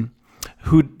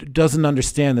 who doesn't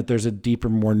understand that there's a deeper,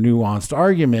 more nuanced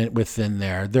argument within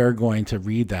there, they're going to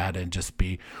read that and just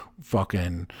be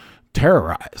fucking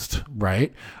terrorized.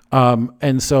 Right.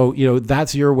 And so,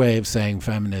 that's your way of saying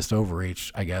feminist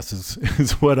overreach, I guess,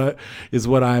 is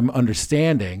what I'm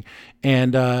understanding.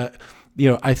 And,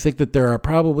 I think that there are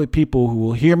probably people who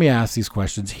will hear me ask these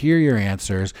questions, hear your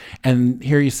answers, and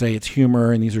hear you say it's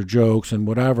humor and these are jokes and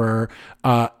whatever.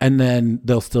 And then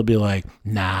they'll still be like,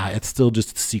 nah, it's still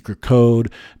just a secret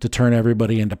code to turn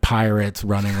everybody into pirates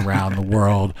running around the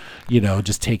world,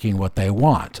 just taking what they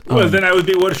want. Well, then I would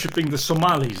be worshiping the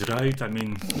Somalis, right? I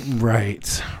mean,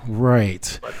 right.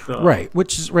 But, Right.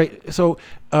 Which is right. So,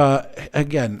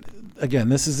 again,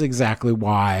 this is exactly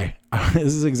why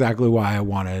I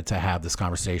wanted to have this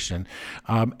conversation.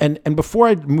 And before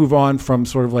I move on from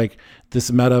sort of like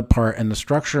this meta part and the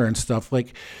structure and stuff,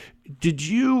 like,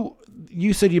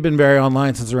 you said you've been very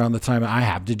online since around the time I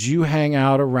have. Did you hang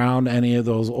out around any of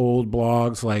those old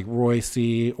blogs like Royce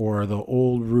or the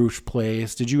old Roosh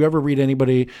Place? Did you ever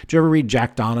read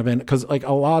Jack Donovan? Because like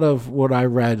a lot of what I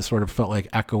read sort of felt like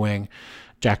echoing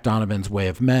Jack Donovan's Way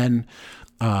of Men.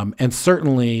 And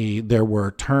certainly there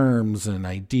were terms and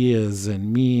ideas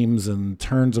and memes and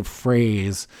turns of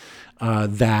phrase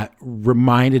that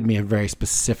reminded me of very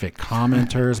specific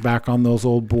commenters back on those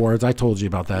old boards. I told you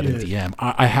about that in DM.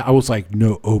 I was like,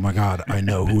 no, oh my God, I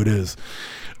know who it is.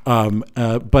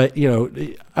 But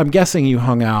I'm guessing you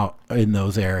hung out in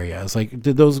those areas. Like,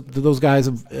 did those guys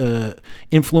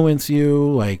influence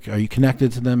you? Like, are you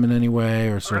connected to them in any way,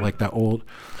 or sort of like that old?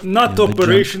 Not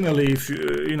operationally, if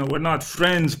we're not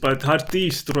friends, but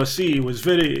Artiste Rossi was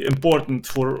very important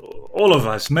for all of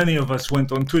us. Many of us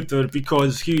went on Twitter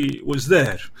because he was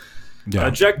there. Yeah.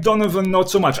 Jack Donovan, not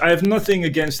so much. I have nothing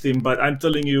against him, but I'm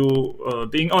telling you,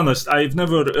 being honest, I've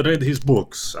never read his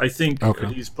books. I think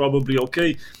he's probably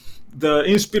okay. The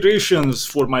inspirations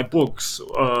for my books,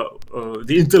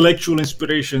 the intellectual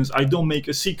inspirations, I don't make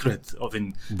a secret of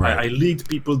it. Right. I lead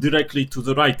people directly to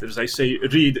the writers. I say,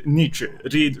 read Nietzsche,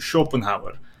 read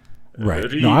Schopenhauer. Right.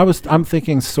 I'm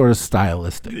thinking sort of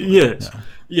stylistic. Yes. Yeah.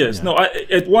 Yes. Yeah. No.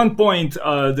 At one point,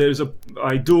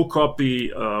 I do copy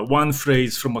one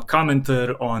phrase from a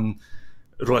commenter on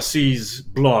Rossi's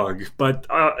blog, but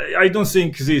I don't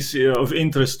think this of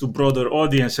interest to broader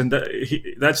audience, and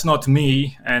that's not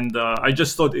me. And I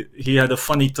just thought he had a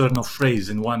funny turn of phrase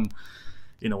in one,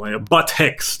 a butt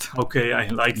hexed. Okay, I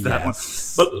like that one.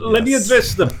 But let me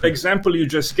address the example you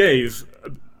just gave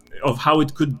of how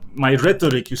my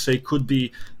rhetoric, you say, could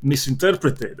be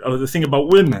misinterpreted, or the thing about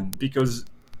women, because.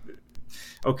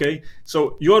 Okay,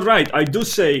 so you're right. I do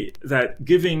say that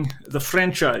giving the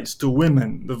franchise to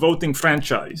women, the voting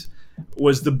franchise,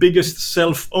 was the biggest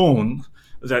self-own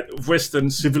that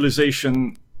Western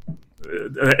civilization,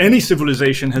 any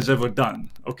civilization has ever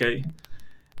done. Okay,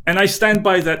 and I stand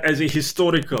by that as a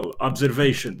historical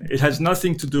observation. It has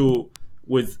nothing to do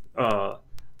with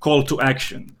call to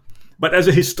action. But as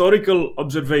a historical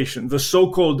observation, the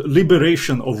so-called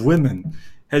liberation of women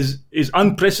is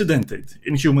unprecedented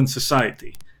in human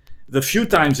society. The few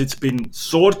times it's been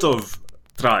sort of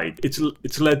tried,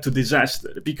 it's led to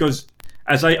disaster, because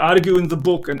as I argue in the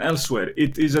book and elsewhere,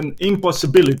 it is an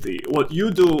impossibility. What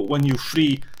you do when you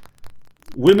free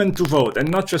women to vote, and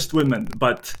not just women,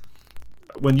 but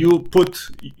when you put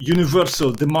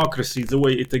universal democracy the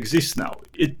way it exists now,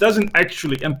 it doesn't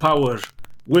actually empower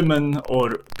women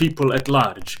or people at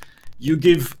large. You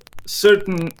give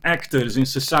certain actors in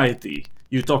society,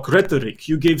 you talk rhetoric,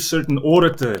 you give certain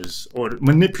orators or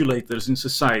manipulators in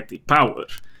society power.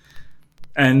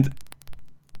 And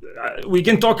we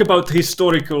can talk about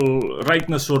historical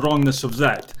rightness or wrongness of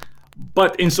that.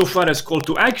 But insofar as call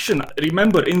to action,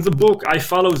 remember in the book I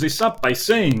follow this up by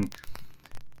saying,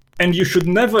 and you should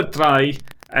never try,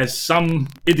 as some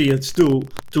idiots do,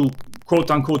 to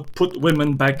quote unquote put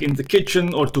women back in the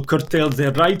kitchen or to curtail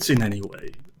their rights in any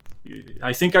way.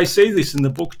 I think I say this in the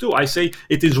book too. I say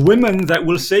it is women that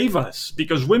will save us,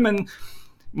 because women,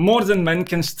 more than men,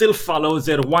 can still follow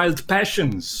their wild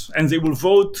passions, and they will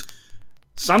vote.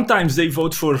 Sometimes they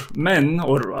vote for men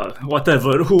or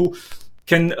whatever who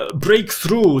can break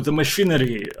through the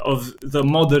machinery of the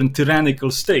modern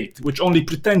tyrannical state, which only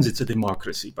pretends it's a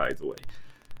democracy, by the way.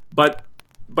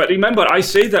 But remember, I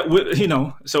say that,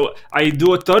 so I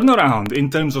do a turnaround in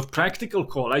terms of practical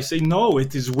call. I say, no,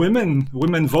 it is women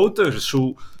voters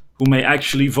who may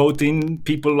actually vote in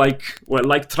people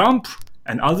like Trump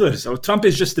and others. So Trump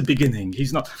is just the beginning.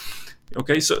 He's not.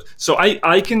 Okay, so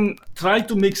I can try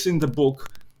to mix in the book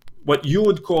what you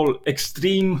would call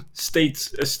extreme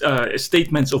statements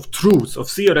of truth, of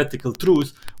theoretical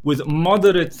truth, with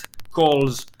moderate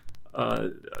calls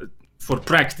for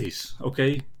practice.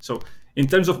 Okay, so in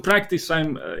terms of practice,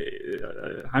 I'm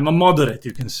a moderate,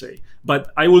 you can say,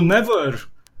 but I will never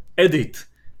edit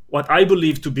what I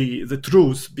believe to be the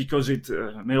truth because it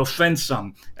may offend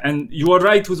some. And you are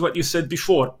right with what you said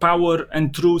before. Power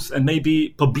and truth, and maybe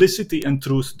publicity and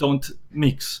truth, don't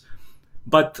mix.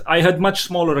 But I had much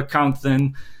smaller account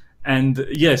then. And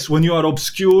yes, when you are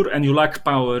obscure and you lack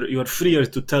power, you are freer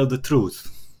to tell the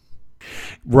truth.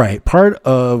 Right. Part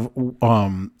of,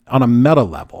 on a meta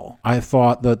level, I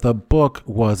thought that the book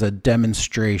was a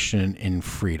demonstration in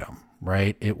freedom,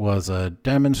 right? It was a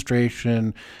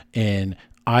demonstration in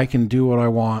I can do what I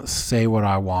want, say what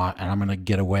I want, and I'm going to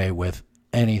get away with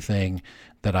anything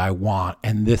that I want.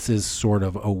 And this is sort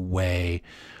of a way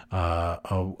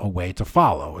to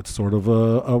follow. It's sort of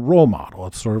a role model.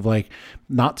 It's sort of like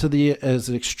not to the as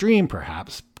extreme,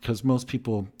 perhaps, because most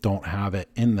people don't have it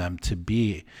in them to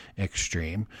be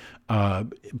extreme,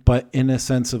 but in a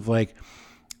sense of like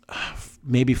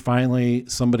maybe finally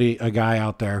a guy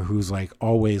out there who's like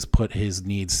always put his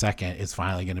needs second is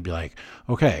finally going to be like,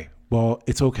 okay, well,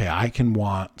 it's okay. I can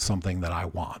want something that I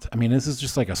want. I mean, this is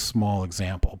just like a small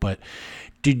example, but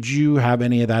did you have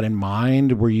any of that in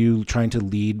mind? Were you trying to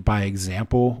lead by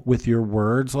example with your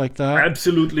words like that?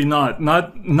 Absolutely not.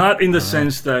 Not in the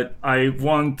sense that I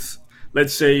want,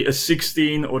 let's say, a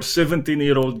 16 or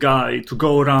 17-year-old guy to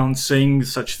go around saying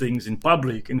such things in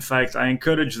public. In fact, I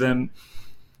encourage them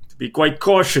to be quite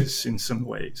cautious in some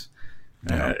ways.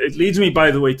 Yeah. It leads me,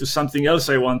 by the way, to something else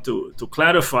I want to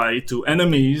clarify to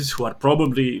enemies who are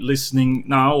probably listening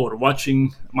now or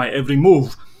watching my every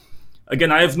move.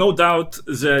 Again, I have no doubt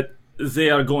that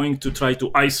they are going to try to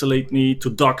isolate me,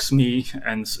 to dox me,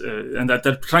 and that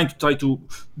they're trying to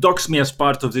dox me as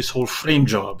part of this whole frame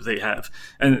job they have.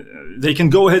 And they can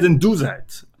go ahead and do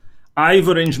that. I've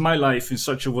arranged my life in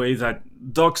such a way that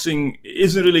doxing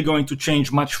isn't really going to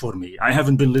change much for me. I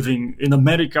haven't been living in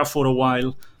America for a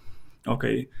while.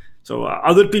 Okay, so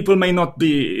other people may not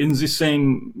be in the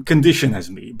same condition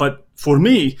as me, but for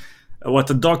me, what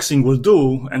the doxing will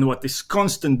do and what this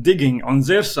constant digging on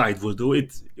their side will do,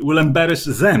 it will embarrass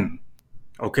them.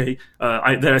 Okay,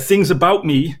 there are things about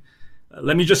me.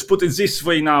 Let me just put it this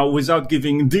way now without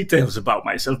giving details about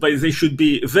myself, but they should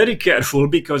be very careful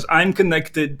because I'm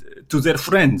connected to their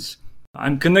friends.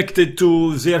 I'm connected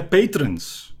to their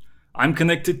patrons. I'm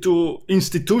connected to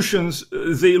institutions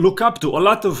they look up to. A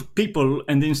lot of people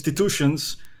and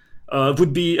institutions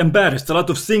would be embarrassed. A lot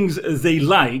of things they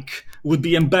like would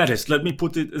be embarrassed. Let me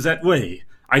put it that way.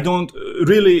 I don't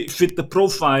really fit the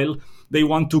profile they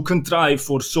want to contrive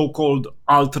for so-called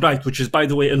alt-right, which is, by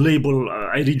the way, a label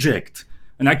I reject.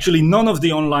 And actually, none of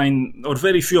the online, or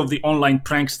very few of the online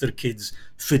prankster kids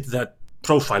fit that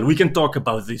profile. We can talk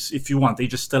about this if you want. They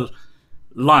just tell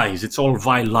lies. It's all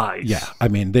vile lies. Yeah, I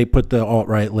mean, they put the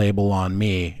alt-right label on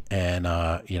me, and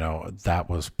that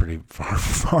was pretty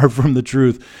far from the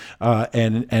truth.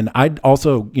 And I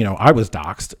also, I was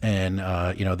doxxed, and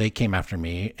they came after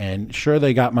me, and sure,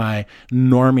 they got my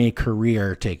normie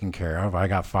career taken care of. I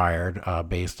got fired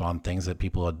based on things that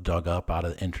people had dug up out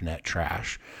of the internet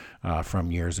trash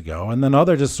from years ago, and then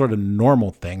other just sort of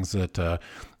normal things that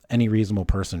any reasonable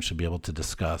person should be able to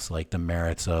discuss, like the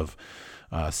merits of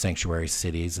sanctuary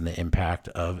cities and the impact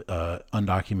of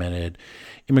undocumented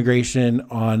immigration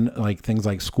on like things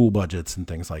like school budgets and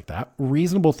things like that.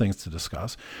 Reasonable things to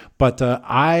discuss. But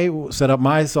I set up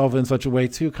myself in such a way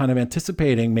too, kind of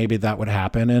anticipating maybe that would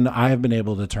happen. And I have been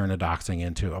able to turn a doxing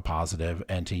into a positive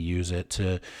and to use it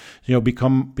to,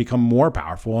 become more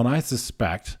powerful. And I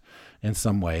suspect in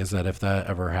some ways that if that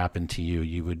ever happened to you,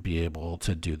 you would be able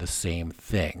to do the same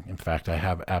thing. In fact, I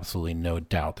have absolutely no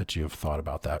doubt that you have thought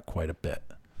about that quite a bit.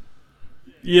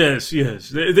 Yes.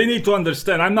 They need to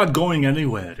understand I'm not going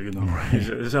anywhere,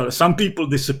 Right. Some people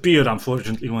disappear,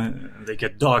 unfortunately, when they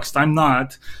get doxxed. I'm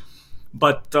not.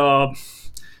 But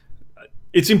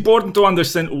it's important to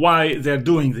understand why they're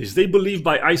doing this. They believe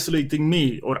by isolating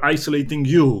me or isolating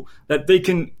you that they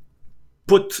can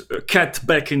put a cat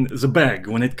back in the bag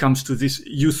when it comes to this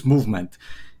youth movement.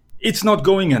 It's not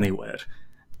going anywhere.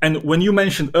 And when you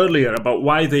mentioned earlier about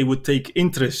why they would take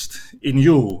interest in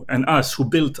you and us who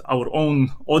built our own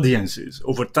audiences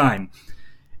over time,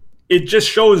 it just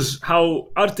shows how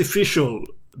artificial,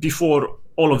 before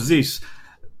all of this,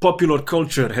 popular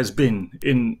culture has been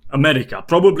in America,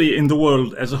 probably in the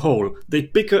world as a whole. They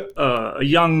pick a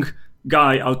young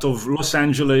guy out of Los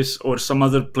Angeles or some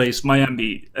other place,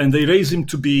 Miami, and they raise him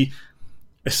to be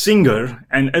a singer,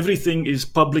 and everything is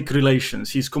public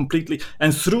relations. He's completely,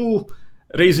 and through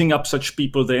raising up such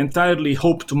people, they entirely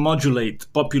hope to modulate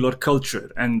popular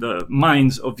culture and the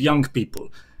minds of young people.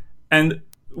 And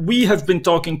we have been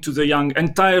talking to the young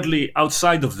entirely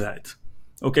outside of that.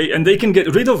 Okay, and they can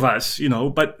get rid of us,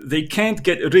 but they can't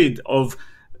get rid of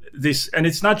this. And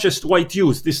it's not just white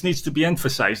youth. This needs to be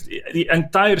emphasized. The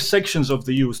entire sections of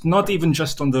the youth, not even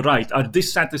just on the right, are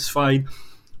dissatisfied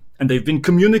and they've been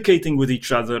communicating with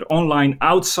each other online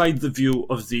outside the view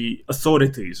of the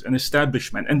authorities and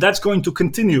establishment. And that's going to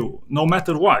continue no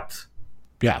matter what.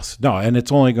 Yes, no, and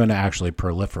it's only going to actually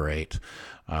proliferate.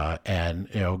 And,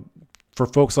 for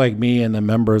folks like me and the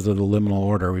members of the Liminal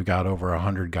Order, we've got over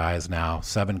 100 guys now,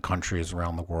 7 countries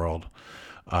around the world,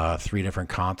 3 different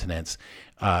continents.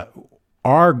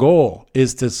 Our goal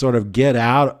is to sort of get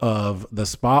out of the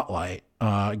spotlight,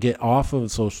 get off of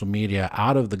social media,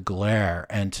 out of the glare,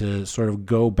 and to sort of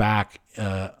go back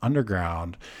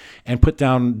underground and put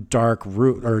down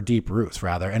deep roots,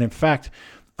 rather. And in fact,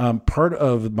 part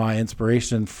of my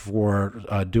inspiration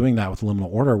for doing that with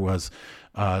Liminal Order was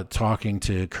talking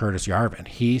to Curtis Yarvin.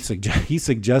 He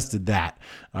suggested that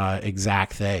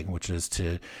exact thing, which is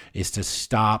to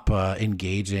stop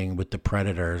engaging with the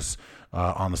predators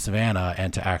on the savannah,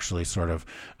 and to actually sort of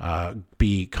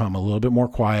become a little bit more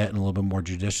quiet and a little bit more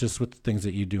judicious with the things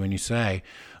that you do and you say,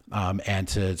 and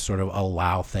to sort of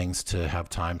allow things to have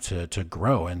time to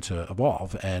grow and to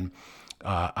evolve. And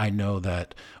I know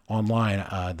that online,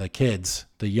 the kids,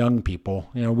 the young people,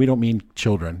 we don't mean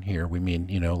children here. We mean,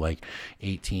 like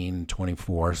 18,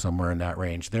 24, somewhere in that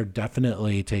range. They're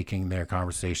definitely taking their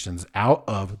conversations out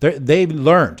of, they've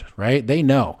learned, right? They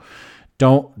know.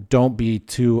 Don't be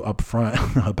too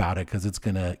upfront about it, because it's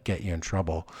going to get you in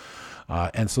trouble.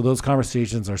 And so those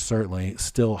conversations are certainly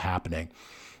still happening.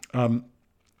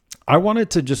 I wanted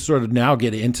to just sort of now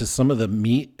get into some of the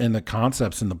meat and the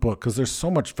concepts in the book, because there's so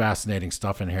much fascinating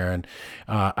stuff in here. And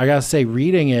I got to say,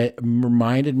 reading it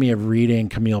reminded me of reading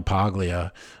Camille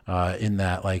Paglia, in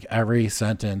that, like, every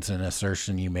sentence and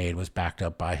assertion you made was backed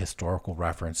up by historical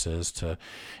references to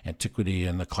antiquity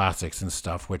and the classics and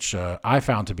stuff, which I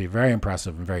found to be very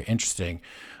impressive and very interesting.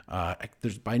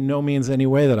 There's by no means any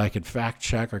way that I could fact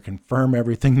check or confirm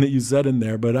everything that you said in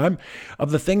there, but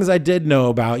of the things I did know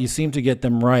about, you seem to get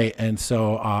them right. And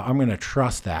so I'm going to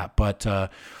trust that. But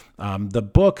the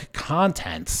book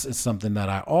contents is something that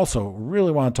I also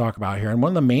really want to talk about here. And one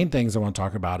of the main things I want to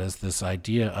talk about is this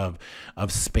idea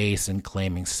of space and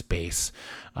claiming space.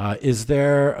 Is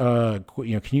there,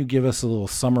 can you give us a little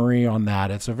summary on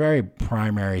that? It's a very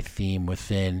primary theme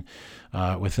within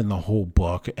the whole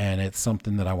book, and it's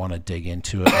something that I want to dig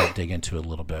into a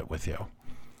little bit with you.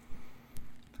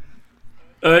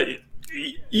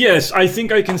 Yes, I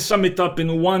think I can sum it up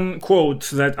in one quote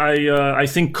that I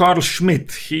think Carl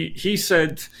Schmitt, he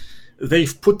said,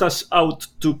 "They've put us out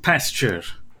to pasture,"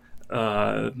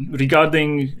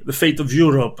 regarding the fate of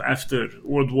Europe after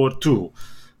World War II,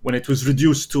 when it was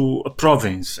reduced to a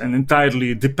province and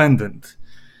entirely dependent.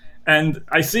 And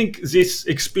I think this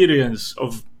experience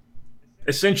of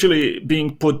essentially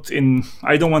being put in,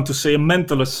 I don't want to say a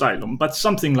mental asylum, but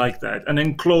something like that, an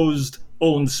enclosed,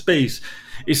 owned space,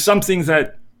 is something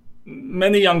that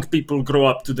many young people grow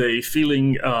up today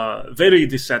feeling very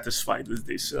dissatisfied with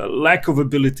this, lack of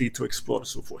ability to explore,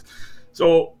 so forth.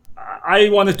 So I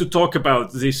wanted to talk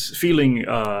about this feeling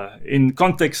in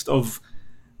context of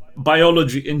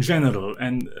biology in general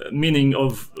and meaning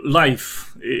of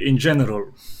life in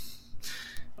general.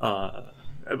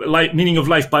 Meaning of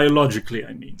life biologically,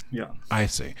 I mean. Yeah. I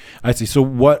see. So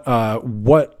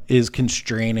what is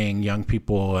constraining young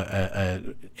people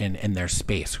in their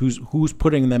space? Who's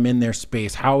putting them in their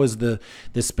space? How is the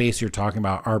space you're talking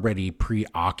about already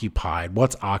preoccupied?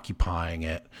 What's occupying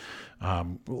it? I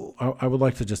would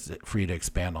like for you to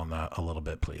expand on that a little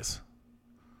bit, please.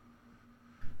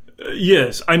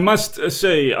 Yes, I must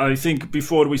say, I think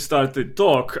before we started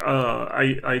talk,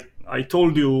 I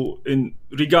told you in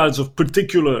regards of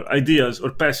particular ideas or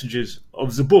passages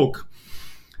of the book,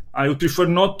 I would prefer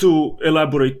not to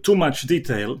elaborate too much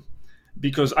detail,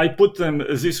 because I put them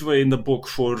this way in the book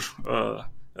for a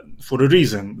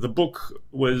reason. The book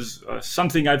was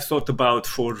something I've thought about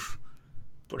for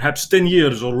perhaps 10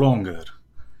 years or longer.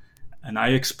 And I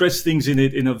express things in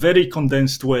it in a very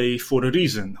condensed way for a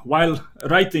reason. While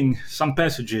writing some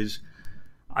passages,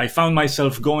 I found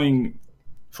myself going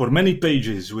for many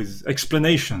pages with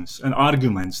explanations and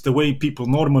arguments the way people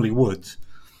normally would.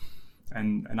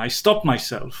 And I stopped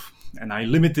myself and I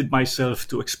limited myself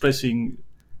to expressing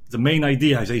the main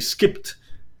ideas. I skipped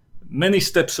many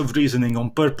steps of reasoning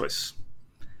on purpose.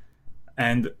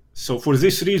 And so for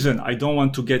this reason, I don't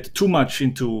want to get too much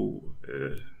into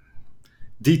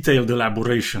detailed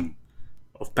elaboration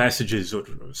of passages.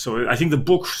 So I think the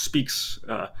book speaks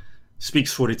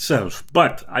for itself.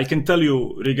 But I can tell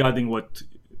you regarding what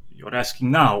you're asking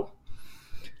now.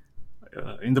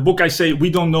 In the book I say we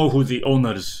don't know who the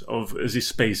owners of this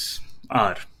space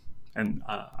are. And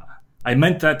I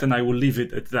meant that, and I will leave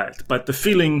it at that. But the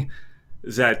feeling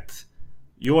that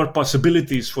your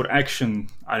possibilities for action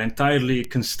are entirely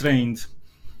constrained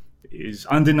is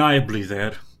undeniably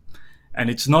there. And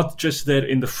it's not just there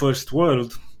in the first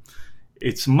world.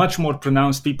 It's much more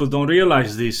pronounced. People don't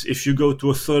realize this. If you go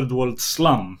to a third world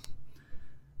slum,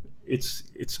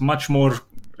 it's much more.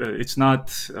 It's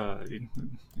not.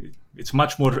 It's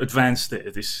much more advanced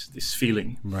there. This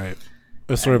feeling. Right.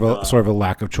 Sort of a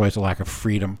lack of choice, a lack of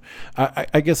freedom.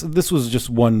 I guess this was just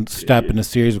one step in a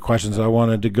series of questions I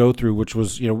wanted to go through, which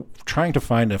was, trying to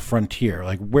find a frontier.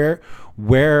 Like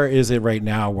where is it right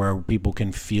now where people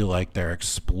can feel like they're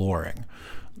exploring?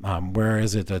 Where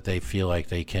is it that they feel like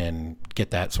they can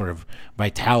get that sort of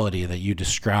vitality that you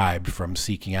described from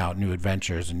seeking out new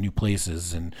adventures and new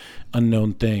places and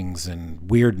unknown things and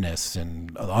weirdness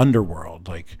and the underworld?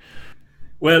 Like,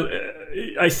 well,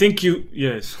 I think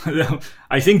yes.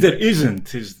 I think there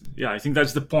isn't. I think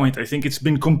that's the point. I think it's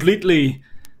been completely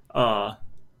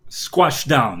squashed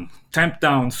down, tamped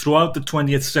down throughout the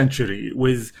 20th century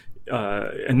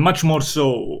and much more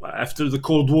so after the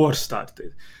Cold War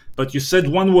started. But you said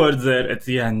one word there at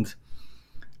the end,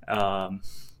 and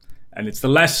it's the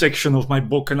last section of my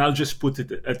book, and I'll just put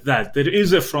it at that. There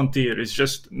is a frontier. It's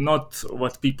just not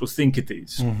what people think it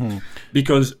is. Mm-hmm.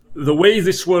 Because the way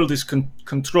this world is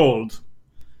controlled,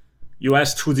 you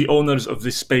asked who the owners of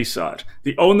this space are.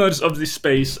 The owners of this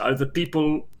space are the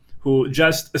people who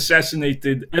just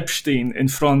assassinated Epstein in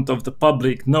front of the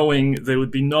public, knowing there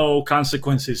would be no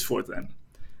consequences for them.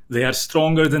 They are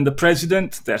stronger than the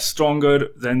president. They're stronger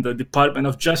than the Department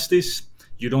of Justice.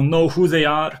 You don't know who they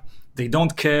are. They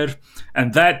don't care.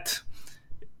 And that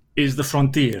is the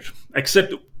frontier.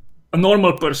 Except a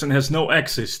normal person has no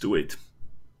access to it.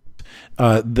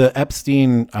 The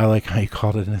Epstein, I like how you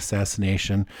called it an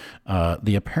assassination,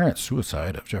 the apparent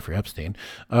suicide of Jeffrey Epstein.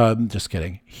 Just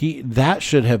kidding. That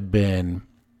should have been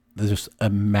just a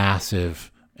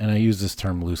massive, and I use this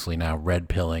term loosely now, red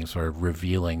pilling, sort of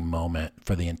revealing moment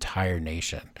for the entire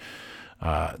nation,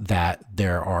 that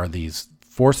there are these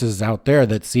forces out there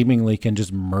that seemingly can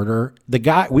just murder the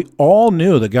guy. We all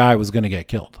knew the guy was going to get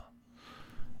killed.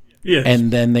 Yes. And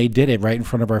then they did it right in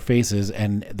front of our faces,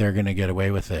 and they're going to get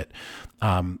away with it.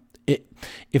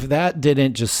 If that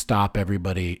didn't just stop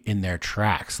everybody in their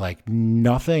tracks, like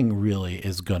nothing really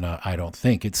is going to, I don't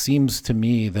think. It seems to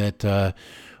me that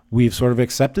we've sort of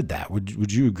accepted that.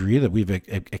 Would you agree that we've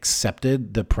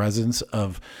accepted the presence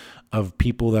of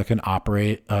people that can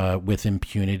operate with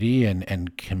impunity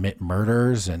and commit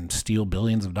murders and steal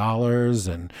billions of dollars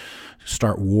and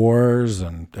start wars?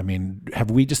 And I mean,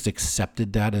 have we just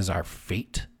accepted that as our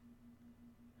fate?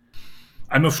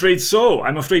 I'm afraid so.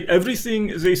 I'm afraid everything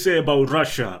they say about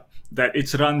Russia, that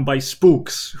it's run by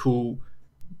spooks who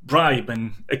bribe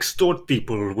and extort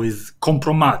people with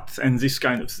compromat and this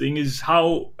kind of thing, is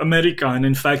how America and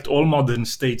in fact all modern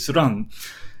states run.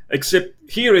 Except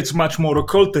here it's much more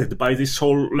occulted by this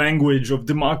whole language of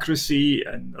democracy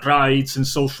and rights and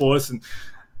so forth. And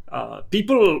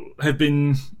people have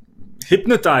been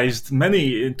hypnotized,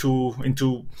 many,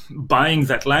 into buying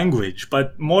that language.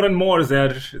 But more and more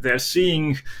they're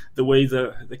seeing the way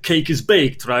the cake is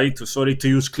baked, right? Sorry to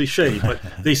use cliche, but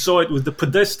they saw it with the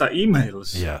Podesta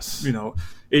emails. Yes.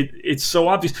 It's so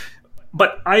obvious.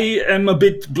 But I am a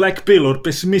bit black pill or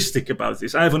pessimistic about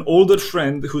this. I have an older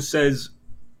friend who says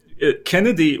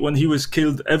Kennedy, when he was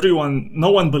killed,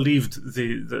 no one believed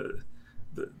the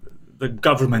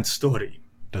government story.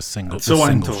 The single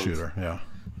shooter, yeah.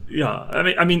 Yeah,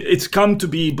 I mean, it's come to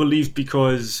be believed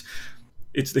because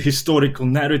it's the historical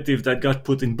narrative that got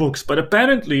put in books. But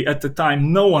apparently, at the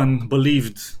time, no one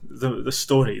believed the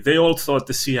story. They all thought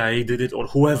the CIA did it or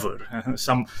whoever,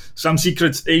 some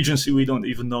secret agency we don't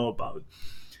even know about.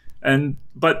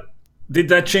 But did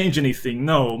that change anything?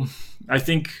 No, I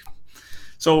think.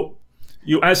 So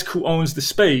you ask who owns the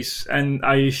space, and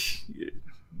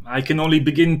I can only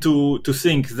begin to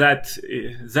think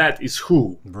that is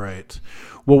who. Right.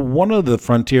 Well, one of the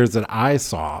frontiers that I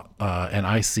saw and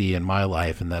I see in my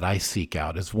life and that I seek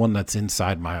out is one that's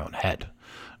inside my own head.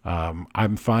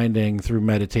 I'm finding through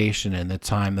meditation and the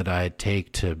time that I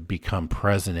take to become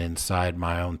present inside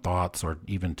my own thoughts, or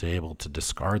even to able to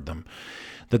discard them,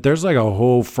 that there's like a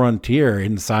whole frontier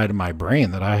inside of my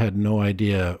brain that I had no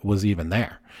idea was even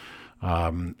there.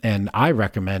 And I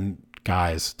recommend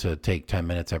guys to take 10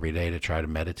 minutes every day to try to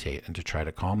meditate and to try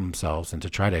to calm themselves and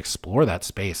to try to explore that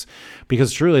space,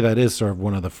 because truly that is sort of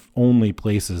one of the only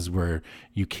places where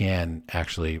you can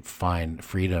actually find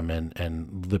freedom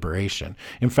and liberation.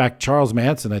 In fact, Charles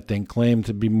Manson, I think, claimed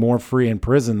to be more free in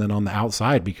prison than on the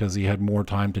outside because he had more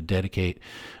time to dedicate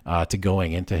to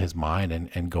going into his mind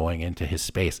and going into his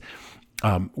space.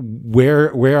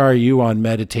 Where are you on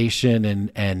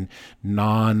meditation and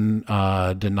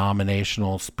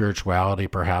non-denominational spirituality,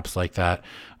 perhaps like that?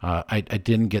 I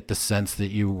didn't get the sense that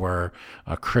you were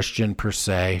a Christian per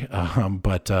se,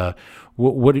 but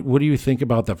what do you think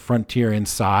about the frontier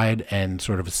inside and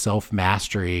sort of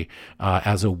self-mastery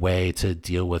as a way to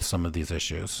deal with some of these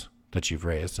issues that you've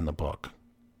raised in the book?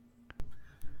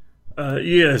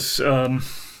 Yes.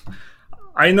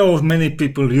 I know many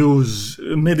people use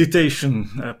meditation,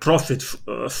 profit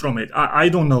from it. I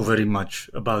don't know very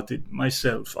much about it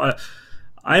myself.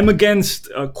 I'm against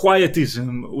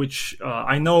quietism, which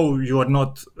I know you are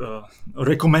not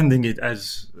recommending it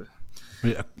as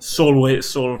sole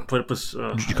purpose.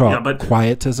 Did you call it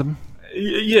quietism?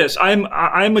 Yes,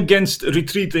 I'm against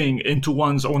retreating into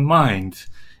one's own mind.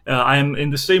 I'm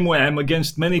in the same way I'm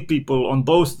against many people on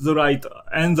both the right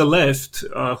and the left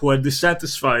who are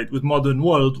dissatisfied with modern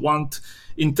world, want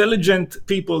intelligent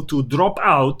people to drop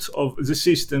out of the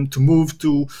system, to move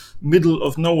to middle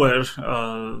of nowhere,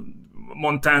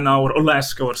 Montana or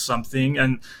Alaska or something.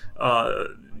 And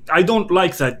I don't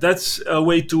like that. That's a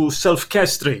way to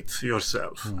self-castrate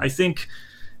yourself. I think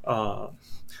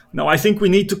I think we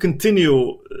need to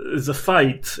continue the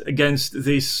fight against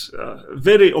this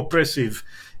very oppressive.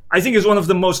 I think it's one of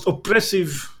the most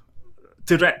oppressive,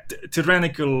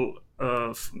 tyrannical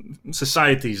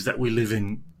societies that we live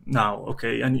in now,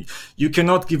 okay? And you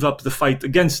cannot give up the fight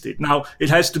against it. Now, it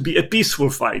has to be a peaceful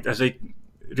fight, as I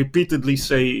repeatedly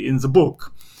say in the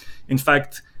book. In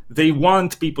fact, they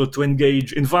want people to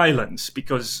engage in violence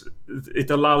because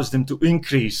it allows them to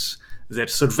increase their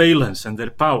surveillance and their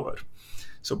power.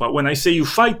 So, but when I say you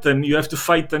fight them, you have to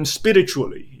fight them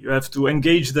spiritually. You have to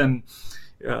engage them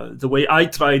the way I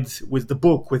tried with the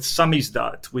book, with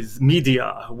samizdat, with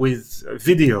media, with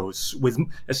videos, with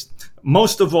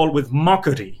most of all with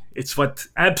mockery. It's what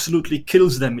absolutely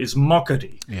kills them is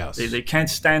mockery. Yes. They can't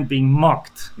stand being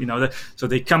mocked, so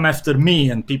they come after me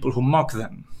and people who mock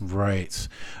them. Right.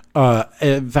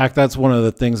 In fact, that's one of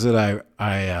the things that I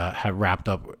had wrapped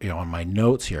up, on my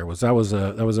notes here was that was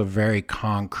a very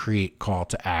concrete call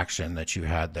to action that you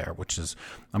had there, which is,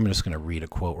 I'm just going to read a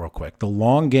quote real quick. The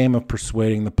long game of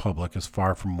persuading the public is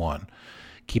far from won.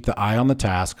 Keep the eye on the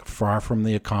task, far from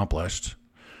the accomplished,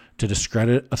 to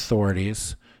discredit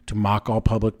authorities, to mock all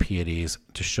public pieties,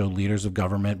 to show leaders of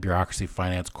government, bureaucracy,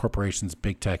 finance, corporations,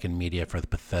 big tech, and media for the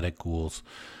pathetic ghouls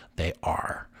they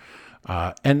are.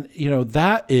 And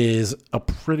that is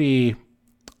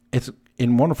it's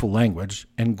in wonderful language,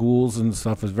 and ghouls and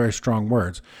stuff is very strong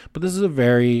words, but this is a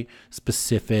very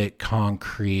specific,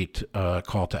 concrete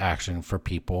call to action for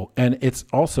people. And it's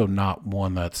also not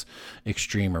one that's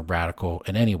extreme or radical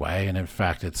in any way. And in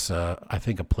fact, it's, I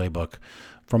think, a playbook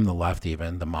from the left,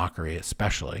 even the mockery,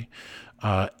 especially.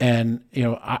 And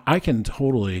I can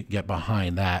totally get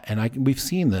behind that, and we've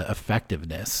seen the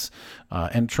effectiveness.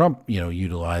 And Trump,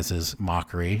 utilizes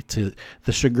mockery to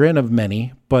the chagrin of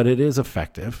many, but it is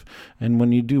effective. And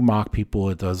when you do mock people,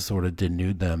 it does sort of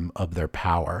denude them of their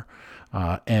power.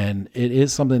 And it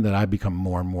is something that I become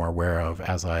more and more aware of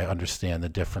as I understand the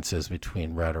differences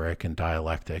between rhetoric and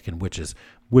dialectic, and which is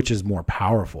more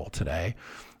powerful today.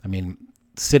 I mean,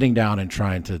 sitting down and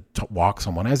trying to walk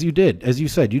someone, as you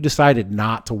said, you decided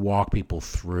not to walk people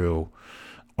through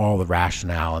all the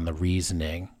rationale and the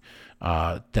reasoning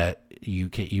that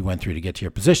you went through to get to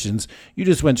your positions. You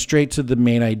just went straight to the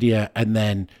main idea and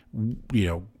then,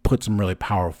 put some really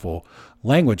powerful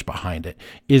language behind it.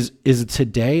 Is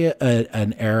today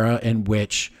an era in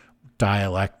which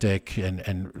dialectic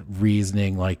and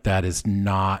reasoning like that is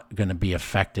not going to be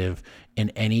effective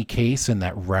in any case, and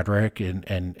that rhetoric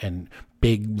and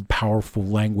big, powerful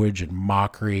language and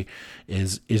mockery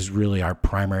is really our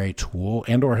primary tool,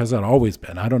 or has that always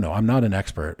been? I don't know. I'm not an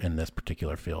expert in this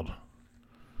particular field.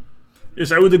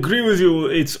 Yes, I would agree with you.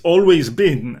 It's always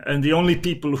been, and the only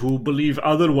people who believe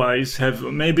otherwise have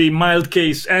maybe mild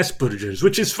case Asperger's,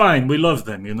 which is fine. We love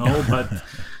them, but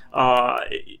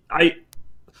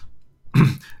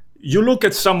you look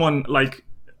at someone like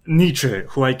Nietzsche,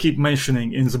 who I keep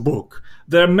mentioning in the book.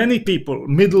 There are many people,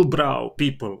 middle-brow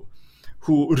people,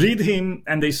 who read him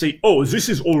and they say, oh, this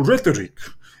is all rhetoric.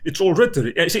 It's all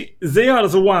rhetoric. See, they are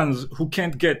the ones who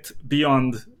can't get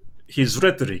beyond his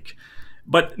rhetoric.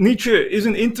 But Nietzsche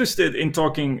isn't interested in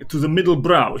talking to the middle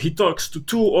brow. He talks to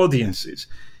two audiences.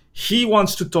 He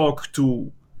wants to talk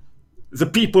to the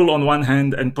people on one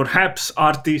hand, and perhaps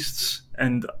artists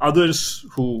and others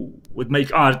who would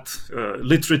make art,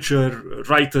 literature,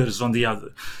 writers on the other.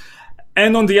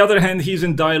 And on the other hand, he's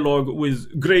in dialogue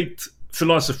with great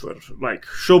philosophers like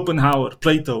Schopenhauer,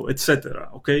 Plato, etc.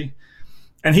 Okay,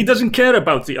 and he doesn't care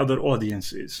about the other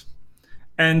audiences.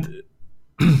 And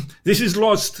this is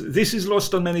lost. This is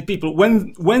lost on many people.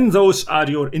 When those are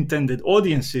your intended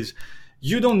audiences,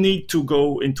 you don't need to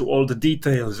go into all the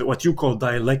details, what you call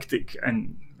dialectic,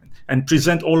 and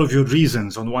present all of your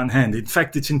reasons on one hand. In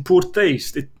fact, it's in poor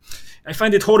taste. I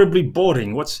find it horribly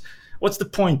boring. What's the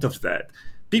point of that?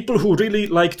 People who really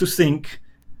like to think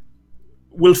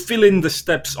will fill in the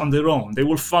steps on their own. They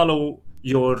will follow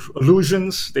your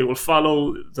allusions. They will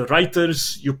follow the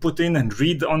writers you put in and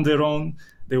read on their own.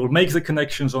 They will make the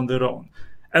connections on their own.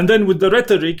 And then with the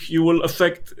rhetoric, you will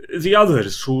affect the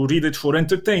others who read it for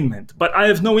entertainment. But I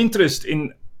have no interest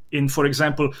in, for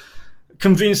example,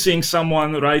 convincing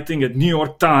someone writing at New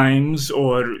York Times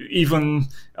or even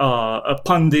a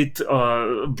pundit,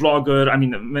 blogger. I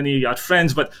mean, many are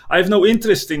friends, but I have no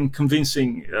interest in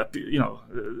convincing,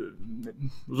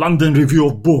 London Review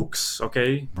of Books,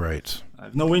 okay? Right. I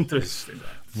have no interest in that.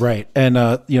 Right. And,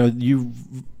 you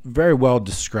very well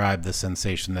described the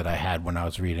sensation that I had when I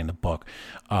was reading the book.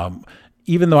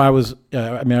 Even though I was,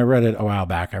 I read it a while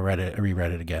back. I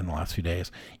reread it again the last few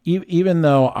days. Even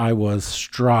though I was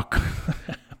struck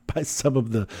by some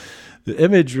of the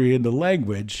imagery and the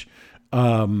language,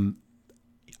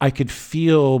 I could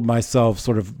feel myself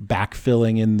sort of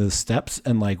backfilling in the steps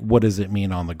and like, what does it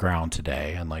mean on the ground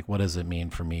today? And like, what does it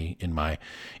mean for me in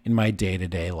my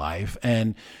day-to-day life?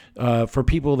 And for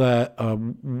people that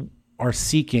are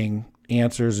seeking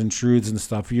answers and truths and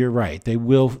stuff, you're right. They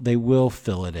will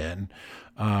fill it in.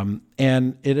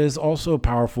 And it is also a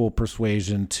powerful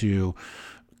persuasion to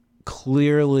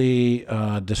clearly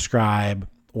describe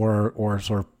or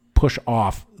sort of push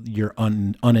off your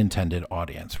unintended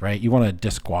audience, right? You want to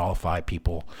disqualify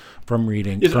people from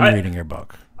reading your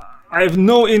book. I have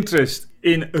no interest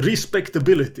in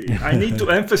respectability. I need to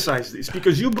emphasize this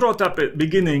because you brought up at the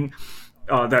beginning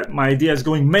that my idea is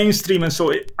going mainstream, and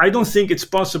so I don't think it's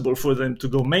possible for them to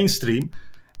go mainstream.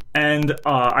 And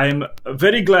I'm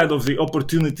very glad of the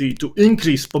opportunity to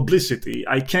increase publicity.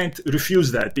 I can't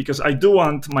refuse that because I do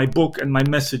want my book and my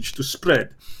message to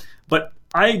spread. But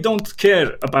I don't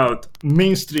care about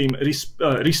mainstream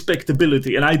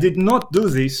respectability, and I did not do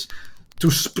this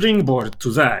to springboard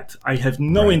to that. I have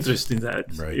no interest in that.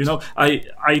 Right. You know,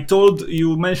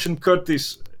 you mentioned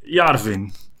Curtis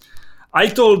Yarvin. I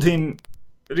told him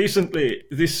recently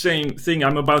this same thing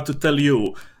I'm about to tell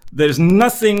you. There's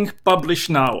nothing published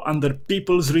now under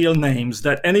people's real names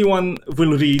that anyone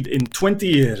will read in 20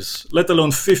 years, let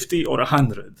alone 50 or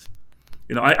 100.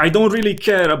 You know, I don't really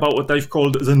care about what I've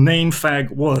called the name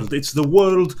fag world. It's the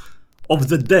world of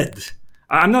the dead.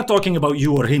 I'm not talking about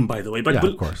you or him, by the way, but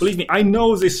believe me, I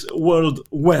know this world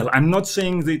well. I'm not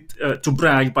saying that to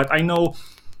brag, but I know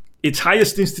its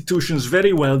highest institutions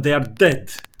very well. They are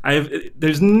dead.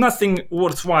 There's nothing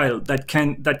worthwhile that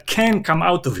can come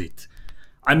out of it.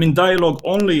 I'm in dialogue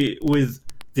only with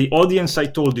the audience I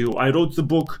told you. I wrote the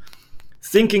book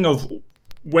thinking of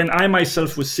when I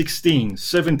myself was 16,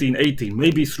 17, 18,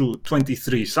 maybe through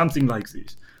 23, something like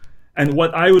this. And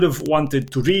what I would have wanted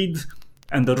to read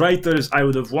and the writers I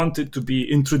would have wanted to be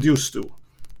introduced to.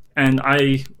 And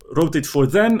I wrote it for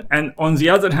them. And on the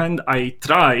other hand, I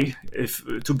try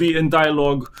to be in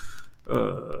dialogue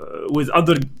with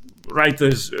other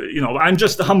writers. You know, I'm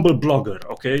just a humble blogger,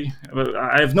 okay?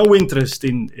 I have no interest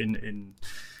in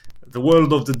the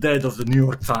world of the dead of the New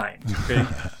York Times, okay?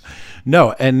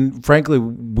 No, and frankly,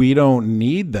 we don't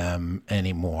need them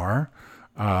anymore.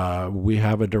 We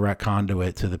have a direct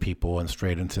conduit to the people and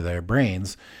straight into their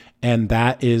brains. And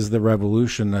that is the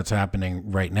revolution that's happening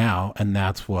right now. And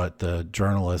that's what the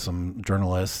journalists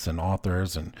and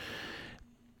authors and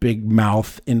big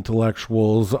mouth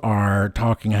intellectuals,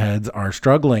 talking heads are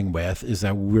struggling with, is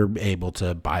that we're able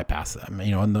to bypass them.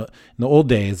 You know, in the old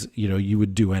days, you know, you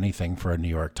would do anything for a New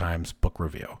York Times book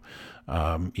review.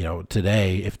 You know,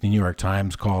 today, if the New York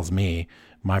Times calls me,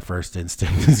 my first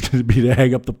instinct is going to be to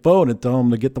hang up the phone and tell them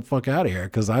to get the fuck out of here,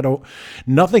 because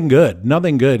nothing good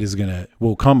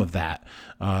will come of that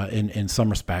in some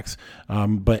respects.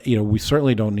 But you know, we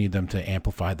certainly don't need them to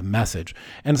amplify the message.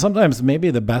 And sometimes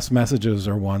maybe the best messages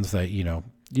are ones that, you know,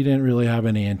 you didn't really have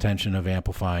any intention of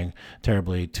amplifying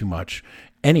terribly too much.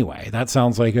 Anyway, that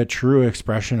sounds like a true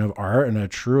expression of art and a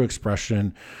true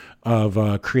expression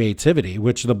of creativity,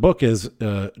 which the book is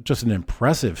just an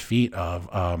impressive feat of.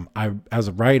 As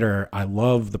a writer, I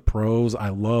love the prose, I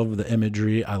love the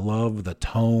imagery, I love the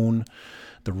tone,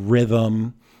 the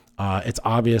rhythm. It's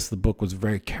obvious the book was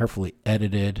very carefully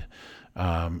edited.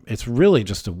 It's really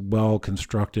just a well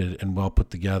constructed and well put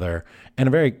together, and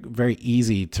a very, very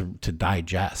easy to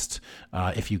digest.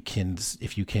 If you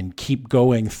can keep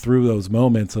going through those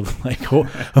moments of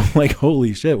like,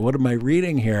 holy shit, what am I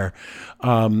reading here?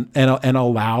 And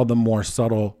allow the more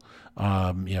subtle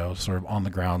sort of on the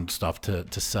ground stuff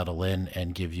to settle in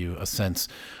and give you a sense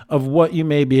of what you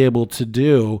may be able to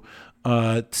do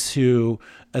to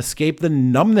escape the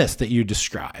numbness that you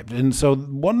described. And so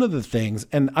one of the things,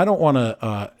 and I don't want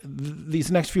to, these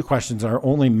next few questions are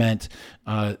only meant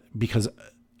because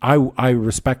I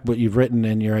respect what you've written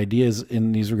and your ideas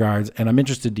in these regards, and I'm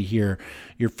interested to hear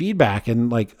your feedback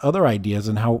and like other ideas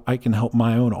and how I can help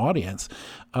my own audience.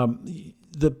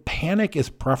 The panic is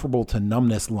preferable to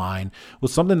numbness line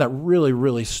was something that really,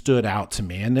 really stood out to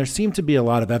me. And there seemed to be a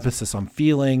lot of emphasis on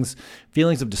feelings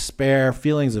of despair,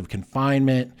 feelings of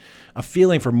confinement, a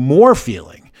feeling for more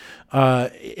feeling.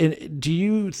 Do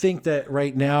you think that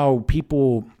right now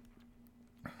people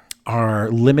are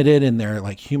limited in their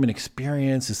like human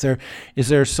experience? Is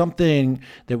there something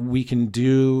that we can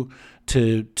do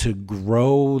to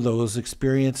grow those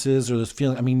experiences or those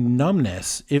feelings? I mean,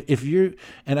 numbness, if you,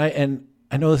 and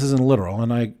I know this isn't literal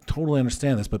and I totally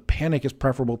understand this, but panic is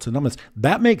preferable to numbness.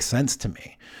 That makes sense to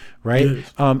me, right?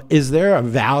 Yes. Is there a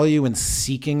value in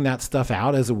seeking that stuff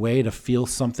out as a way to feel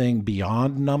something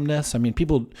beyond numbness? I mean,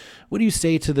 what do you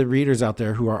say to the readers out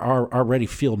there who are already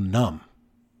feel numb?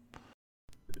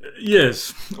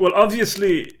 Yes. Well,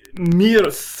 obviously,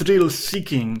 mere thrill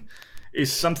seeking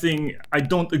is something I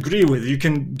don't agree with. You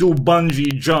can do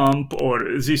bungee jump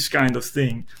or this kind of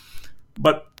thing.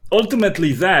 But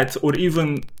ultimately that, or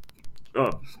even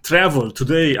travel.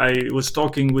 Today I was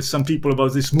talking with some people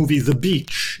about this movie, The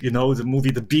Beach. The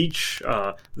movie The Beach,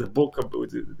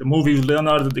 the movie with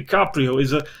Leonardo DiCaprio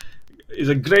is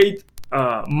a great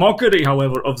mockery,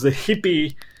 however, of the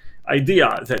hippie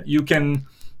idea that you can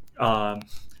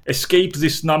escape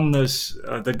this numbness,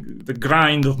 the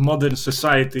grind of modern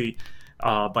society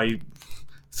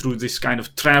through this kind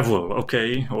of travel,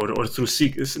 okay, or through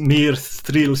mere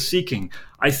thrill seeking.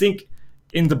 I think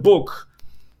in the book,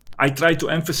 I try to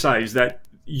emphasize that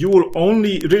you will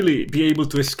only really be able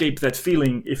to escape that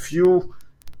feeling if you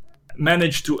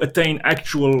manage to attain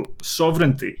actual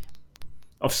sovereignty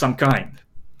of some kind,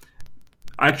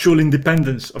 actual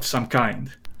independence of some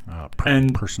kind.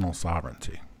 And personal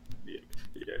sovereignty.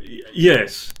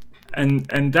 Yes, and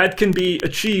that can be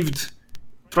achieved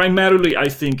primarily, I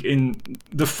think, in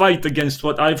the fight against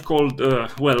what I've called,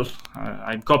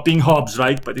 I'm copying Hobbes,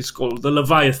 right? But it's called the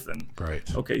Leviathan.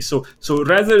 Right. Okay, so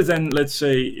rather than, let's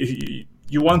say, if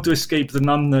you want to escape the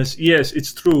numbness, yes,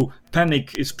 it's true,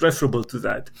 panic is preferable to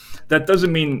that. That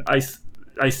doesn't mean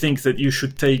I think that you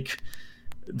should take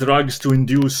drugs to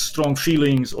induce strong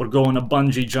feelings or go on a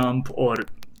bungee jump or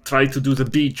try to do the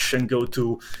beach and go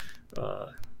to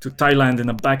Thailand in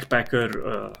a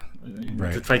backpacker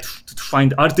right. to try to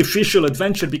find artificial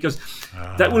adventure, because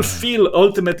that will feel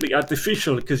ultimately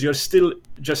artificial because you're still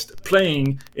just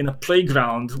playing in a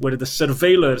playground where the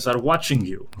surveillors are watching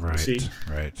you. Right, see?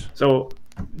 Right. So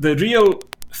the real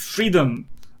freedom,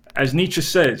 as Nietzsche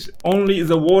says, only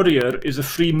the warrior is a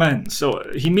free man. So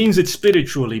he means it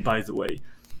spiritually, by the way.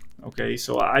 Okay,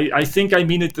 so I think I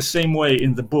mean it the same way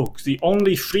in the book. The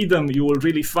only freedom you will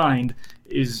really find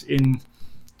is in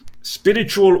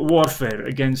spiritual warfare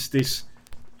against this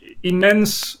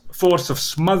immense force of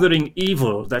smothering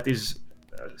evil that is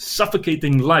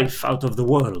suffocating life out of the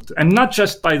world. And not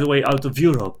just, by the way, out of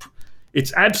Europe.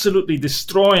 It's absolutely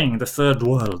destroying the third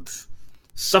world,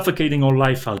 suffocating all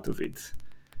life out of it.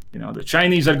 The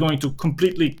Chinese are going to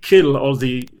completely kill all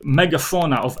the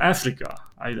megafauna of Africa.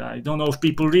 I don't know if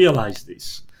people realize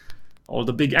this. All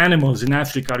the big animals in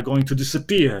Africa are going to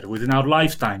disappear within our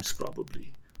lifetimes,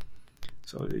 probably.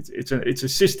 So it's a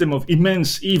system of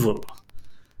immense evil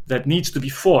that needs to be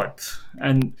fought,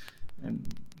 and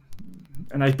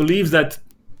I believe that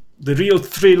the real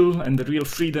thrill and the real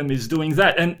freedom is doing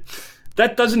that. And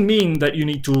that doesn't mean that you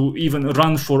need to even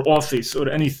run for office or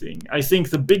anything. I think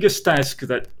the biggest task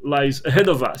that lies ahead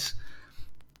of us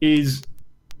is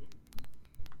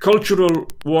cultural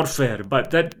warfare,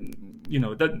 but that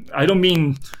I don't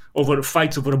mean over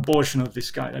fights over abortion of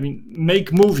this kind. I mean,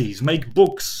 make movies, make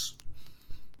books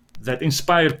that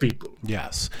inspire people.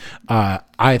 Yes.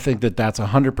 I think that that's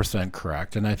 100%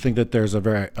 correct. And I think that there's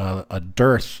a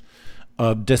dearth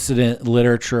of dissident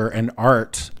literature and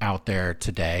art out there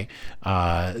today.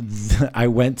 I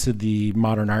went to the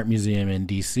Modern Art Museum in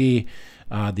DC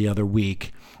the other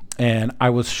week, and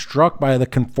I was struck by the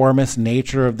conformist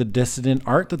nature of the dissident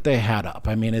art that they had up.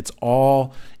 I mean, it's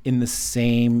all in the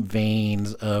same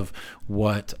veins of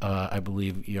what I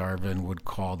believe Yarvin would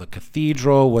call the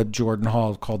cathedral, what Jordan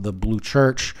Hall called the Blue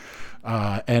Church,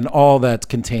 and all that's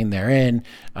contained therein.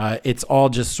 It's all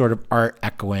just sort of art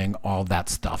echoing all that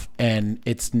stuff. And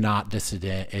it's not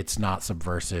dissident. It's not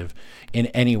subversive in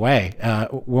any way.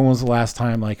 When was the last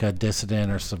time like a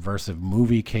dissident or subversive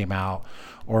movie came out?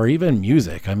 Or even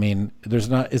music. I mean,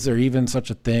 is there even such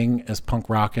a thing as punk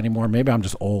rock anymore? Maybe I'm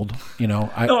just old, No,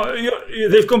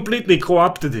 they've completely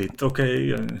co-opted it.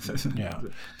 Okay. Yeah.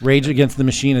 Rage Against the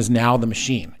Machine is now the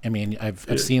Machine. I mean,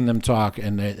 I've seen them talk,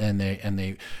 and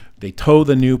they toe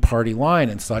the new party line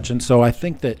and such. And so I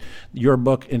think that your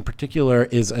book in particular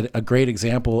is a great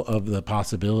example of the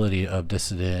possibility of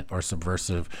dissident or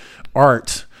subversive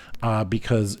art.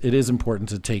 Because it is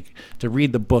important to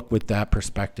read the book with that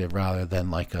perspective rather than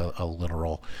like a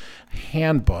literal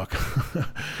handbook.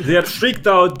 They are freaked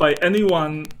out by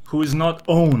anyone who is not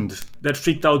owned. They're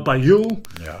freaked out by you.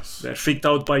 Yes. They're freaked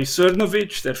out by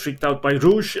Cernovich. They're freaked out by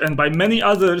Rouge and by many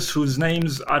others whose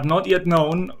names are not yet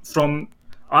known from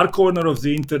our corner of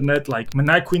the internet, like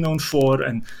Menaquinon4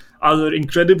 and other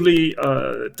incredibly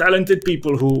talented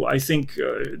people who I think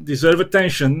deserve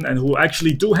attention and who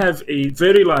actually do have a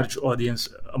very large audience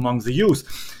among the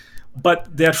youth.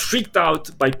 But they're freaked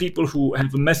out by people who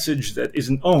have a message that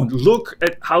isn't owned. Look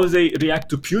at how they react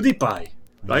to PewDiePie.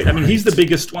 Right? I mean, he's the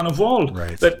biggest one of all.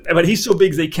 Right. But he's so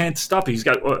big they can't stop. He's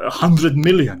got 100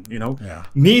 million. Yeah.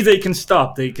 Me, they can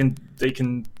stop. They can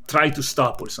try to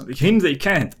stop or something. Him, they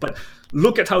can't. But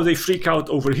look at how they freak out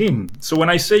over him. So when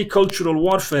I say cultural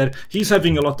warfare, he's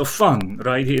having a lot of fun,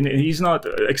 right? He's not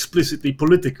explicitly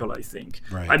political, I think.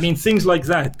 Right. I mean, things like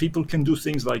that. People can do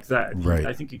things like that. Right.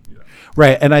 I think.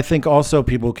 Right. And I think also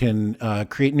people can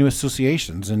create new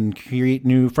associations and create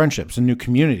new friendships and new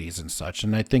communities and such.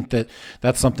 And I think that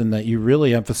that's something that you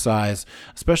really emphasize,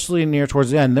 especially near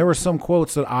towards the end. There were some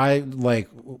quotes that I like,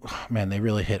 man, they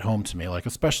really hit home to me, like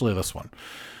especially this one.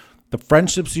 The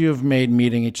friendships you have made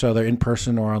meeting each other in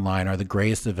person or online are the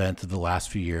greatest event of the last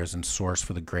few years and source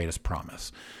for the greatest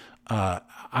promise.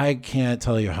 I can't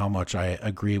tell you how much I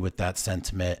agree with that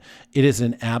sentiment. It is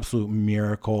an absolute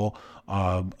miracle.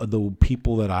 The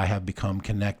people that I have become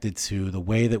connected to, the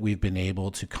way that we've been able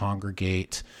to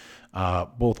congregate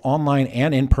both online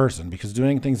and in person, because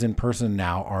doing things in person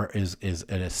now is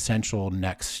an essential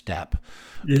next step.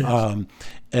 Yes.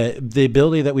 The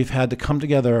ability that we've had to come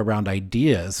together around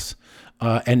ideas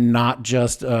and not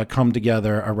just come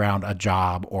together around a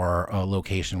job or a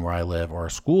location where I live or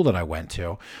a school that I went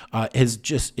to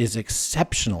is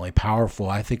exceptionally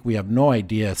powerful. I think we have no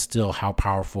idea still how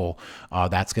powerful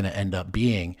that's going to end up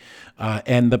being.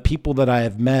 And the people that I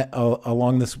have met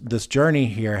along this journey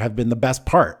here have been the best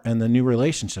part, and the new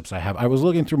relationships I have. I was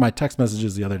looking through my text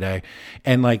messages the other day,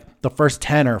 and like the first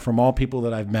 10 are from all people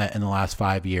that I've met in the last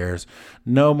 5 years.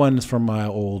 No one's from my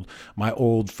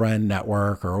old friend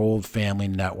network or old family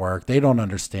network. They don't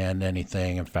understand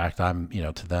anything. In fact, I'm,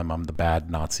 to them, I'm the bad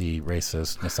Nazi,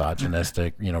 racist,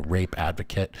 misogynistic, rape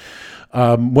advocate.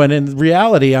 When in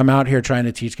reality, I'm out here trying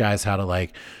to teach guys how to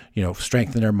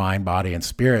strengthen their mind, body, and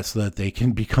spirit so that they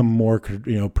can become more,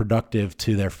 productive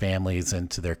to their families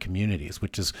and to their communities,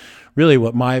 which is really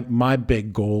what my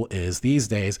big goal is these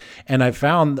days. And I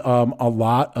found a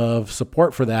lot of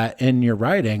support for that in your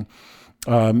writing.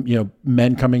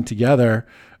 Men coming together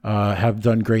have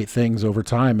done great things over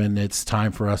time, and it's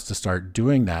time for us to start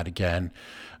doing that again.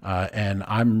 And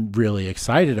I'm really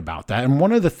excited about that. And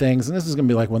one of the things, and this is going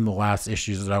to be like one of the last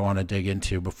issues that I want to dig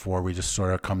into before we just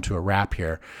sort of come to a wrap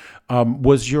here,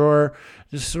 was your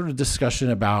just sort of discussion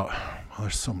about, well,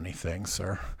 there's so many things,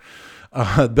 sir.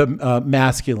 The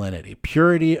masculinity.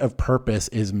 Purity of purpose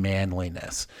is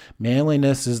manliness.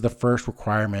 Manliness is the first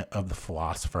requirement of the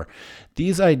philosopher.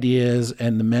 These ideas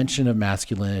and the mention of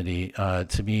masculinity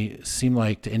to me seem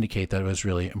like to indicate that it was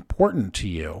really important to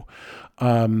you.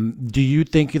 Do you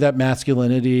think that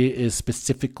masculinity is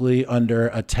specifically under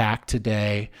attack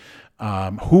today?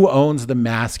 Who owns the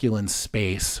masculine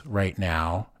space right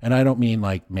now? And I don't mean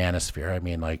like manosphere, I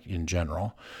mean like in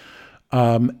general.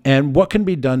 And what can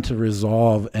be done to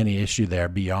resolve any issue there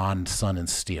beyond Sun and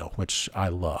Steel, which I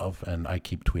love, and I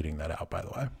keep tweeting that out, by the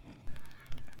way.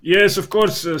 Yes, of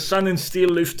course, Sun and Steel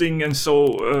lifting, and so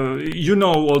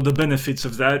all the benefits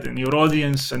of that, and your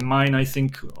audience and mine, I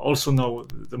think, also know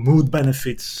the mood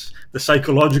benefits, the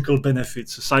psychological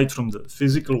benefits, aside from the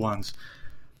physical ones.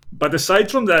 But aside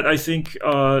from that, I think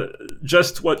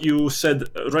just what you said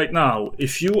right now,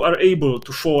 if you are able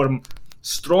to form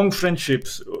strong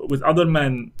friendships with other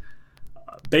men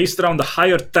based around a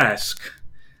higher task,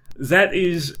 that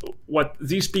is what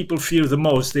these people fear the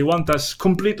most. They want us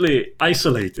completely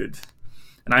isolated.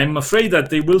 And I'm afraid that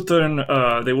they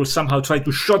will somehow try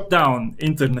to shut down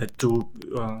internet to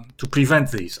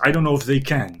prevent these. I don't know if they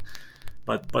can.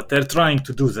 but they're trying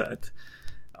to do that.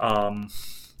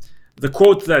 The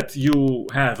quote that you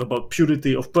have about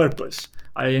purity of purpose,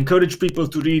 I encourage people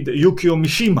to read Yukio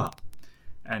Mishima.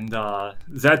 And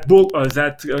that book,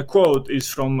 quote is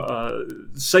from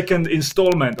second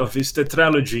installment of his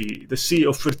tetralogy, The Sea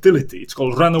of Fertility. It's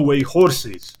called Runaway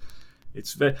Horses.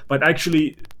 But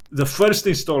actually, the first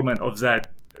installment of that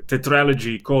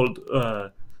tetralogy called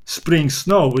Spring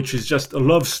Snow, which is just a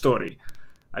love story.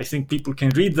 I think people can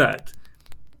read that.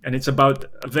 And it's about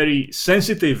a very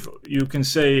sensitive, you can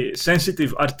say,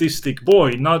 sensitive artistic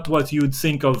boy, not what you'd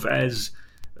think of as,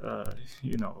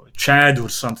 Chad or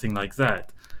something like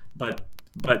that. But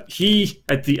he,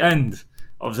 at the end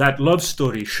of that love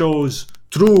story, shows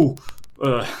through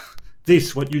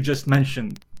what you just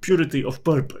mentioned, purity of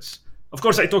purpose. Of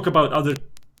course, I talk about other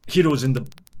heroes in the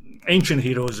ancient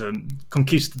heroes and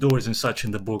conquistadors and such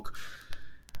in the book.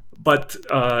 But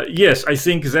yes, I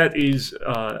think that is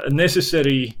a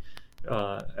necessary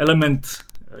element,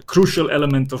 a crucial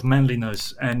element of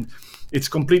manliness. And it's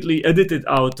completely edited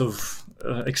out of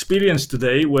experience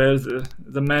today, where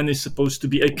the man is supposed to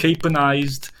be a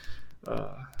caponized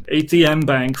ATM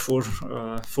bank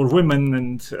for women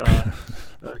and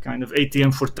kind of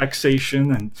ATM for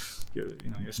taxation, and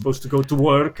you're supposed to go to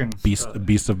work and beast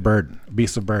of burden.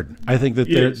 I think that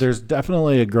yes. there's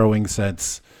definitely a growing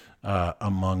sense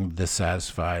among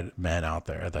dissatisfied men out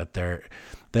there that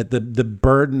the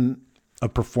burden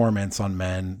of performance on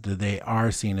men, that they are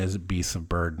seen as beasts of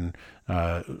burden.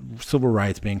 Civil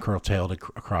rights being curtailed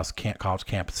across college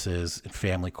campuses and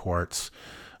family courts.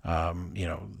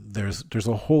 There's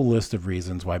a whole list of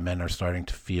reasons why men are starting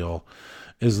to feel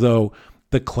as though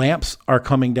the clamps are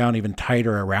coming down even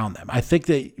tighter around them. I think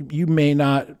that you may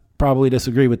not probably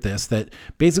disagree with this, that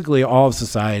basically all of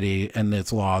society and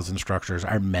its laws and structures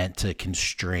are meant to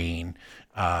constrain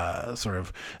sort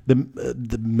of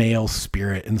the male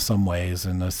spirit in some ways,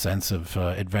 in a sense of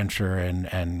adventure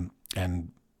and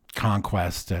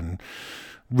conquest and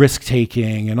risk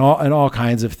taking and all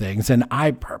kinds of things. And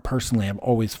I personally have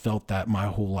always felt that my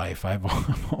whole life. I've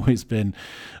always been,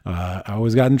 I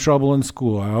always got in trouble in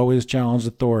school. I always challenged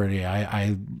authority.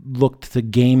 I looked to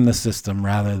game the system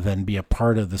rather than be a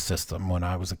part of the system when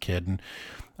I was a kid. And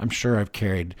I'm sure I've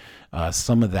carried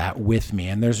some of that with me.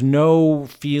 And there's no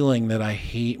feeling that I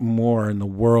hate more in the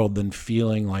world than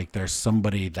feeling like there's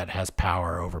somebody that has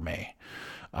power over me.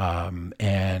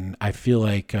 And I feel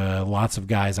like lots of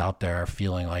guys out there are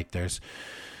feeling like there's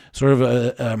sort of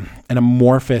an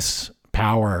amorphous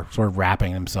power sort of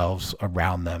wrapping themselves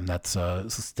around them that's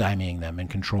stymieing them and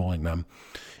controlling them.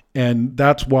 And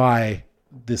that's why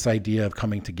this idea of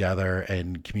coming together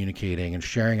and communicating and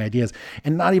sharing ideas,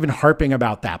 and not even harping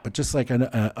about that, but just like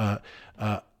a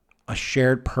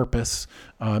shared purpose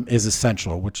is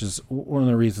essential, which is one of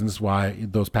the reasons why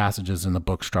those passages in the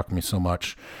book struck me so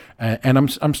much. And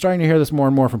I'm starting to hear this more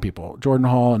and more from people, Jordan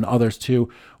Hall and others too,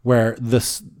 where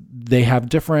they have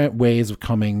different ways of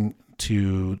coming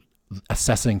to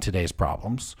assessing today's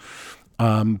problems.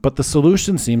 But the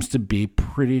solution seems to be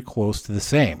pretty close to the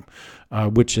same,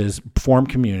 which is form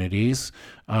communities,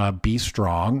 be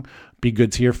strong, be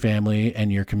good to your family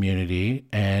and your community,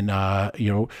 and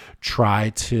try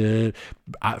to,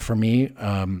 for me,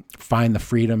 find the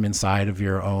freedom inside of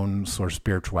your own sort of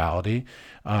spirituality,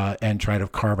 and try to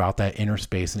carve out that inner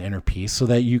space and inner peace so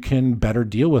that you can better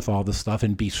deal with all this stuff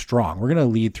and be strong. We're going to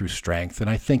lead through strength, and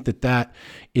I think that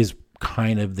is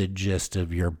kind of the gist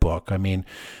of your book. I mean,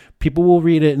 people will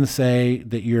read it and say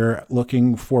that you're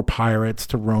looking for pirates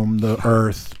to roam the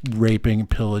earth, raping,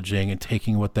 pillaging, and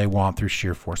taking what they want through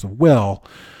sheer force of will.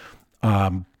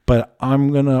 But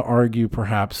I'm going to argue,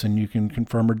 perhaps, and you can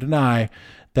confirm or deny,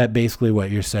 that basically what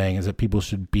you're saying is that people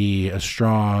should be as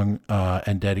strong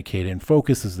and dedicated and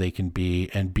focused as they can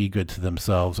be, and be good to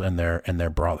themselves and their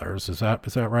brothers. Is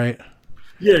that right?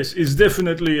 Yes, it's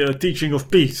definitely a teaching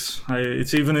of peace.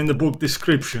 It's even in the book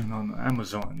description on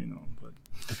Amazon,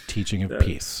 The teaching of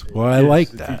peace. Well, I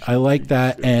like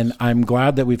that. And I'm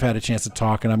glad that we've had a chance to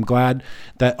talk, and I'm glad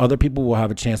that other people will have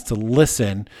a chance to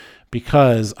listen,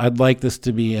 because I'd like this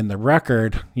to be in the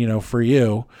record, for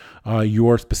you,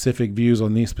 your specific views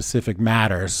on these specific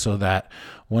matters, so that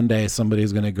one day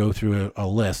somebody's going to go through a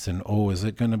list and, is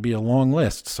it going to be a long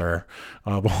list, sir,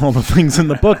 of all the things in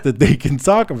the book that they can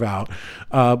talk about?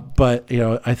 But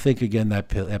I think, again,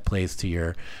 that plays to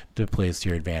your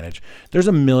advantage. There's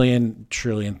a million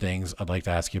trillion things I'd like to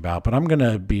ask you about, but I'm going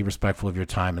to be respectful of your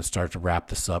time and start to wrap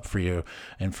this up for you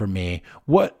and for me.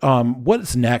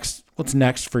 What's next? What's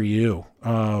next for you?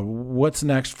 What's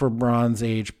next for Bronze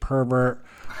Age Pervert?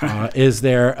 Is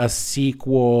there a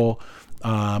sequel?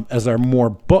 As there are more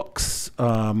books,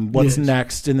 what's Yes.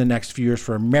 next in the next few years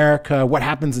for America? What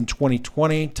happens in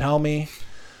 2020? Tell me.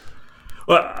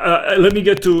 Well, let me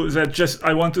get to that. Just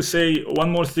I want to say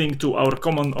one more thing to our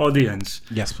common audience.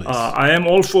 Yes, please. I am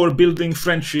all for building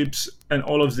friendships and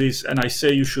all of this, and I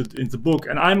say you should in the book.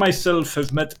 And I myself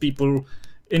have met people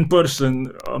in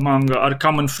person among our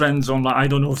common friends online. I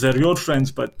don't know if they're your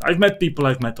friends, but I've met people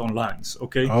I've met online.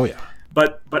 Okay. Oh yeah.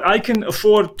 But I can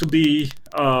afford to be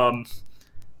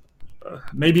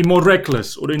maybe more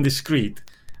reckless or indiscreet.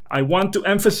 I want to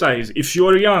emphasize, if you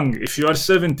are young, if you are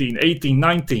 17, 18,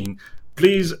 19,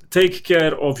 please take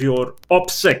care of your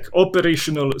OPSEC,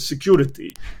 operational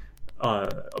security.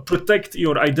 Protect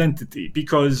your identity,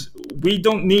 because we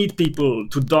don't need people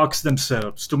to dox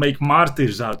themselves, to make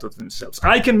martyrs out of themselves.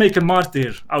 I can make a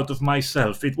martyr out of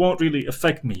myself. It won't really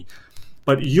affect me.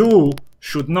 But you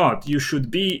should not. You should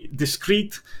be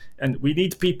discreet, and we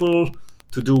need people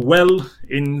to do well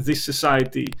in this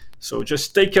society. So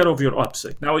just take care of your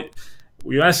OPSEC. Now,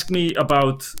 you ask me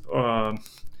about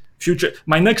future.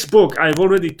 My next book, I've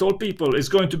already told people, is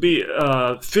going to be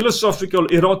a philosophical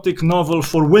erotic novel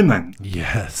for women.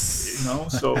 Yes. You know,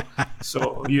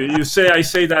 so you say I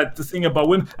say that the thing about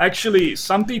women. Actually,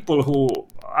 some people who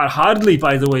are hardly,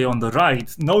 by the way, on the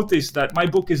right, notice that my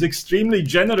book is extremely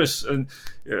generous and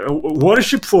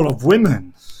worshipful of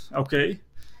women. Okay.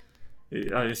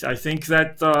 I think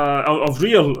that of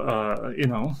real,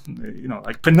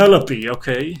 like Penelope,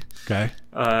 okay,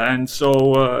 and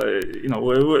so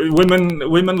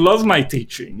women love my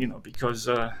teaching, because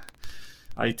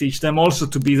I teach them also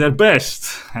to be their best.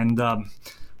 And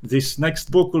this next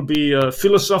book will be a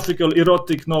philosophical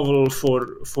erotic novel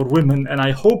for women, and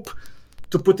I hope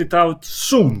to put it out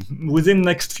soon, within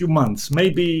next few months,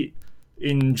 maybe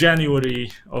in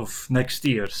January of next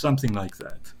year, something like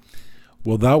that.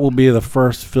 Well, that will be the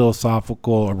first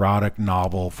philosophical erotic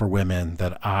novel for women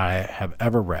that I have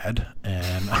ever read,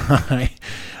 and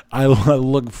I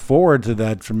look forward to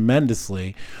that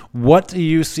tremendously. What do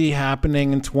you see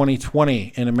happening in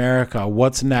 2020 in America?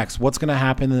 What's next? What's going to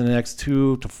happen in the next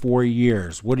 2 to 4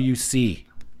 years? What do you see?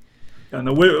 And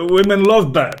women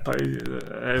love BAP.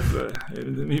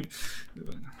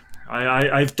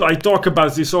 I talk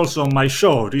about this also on my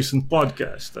show, recent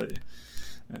podcast.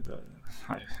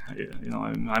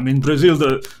 I'm in Brazil.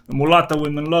 The mulata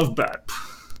women love BAP.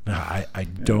 I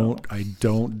don't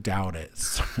doubt it,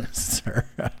 sir.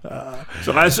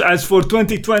 So as for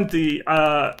 2020,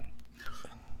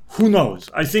 who knows?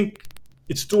 I think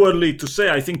it's too early to say.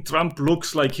 I think Trump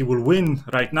looks like he will win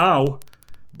right now,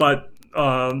 but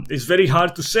it's very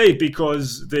hard to say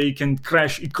because they can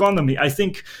crash economy. I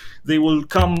think they will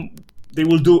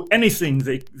do anything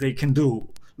they can do.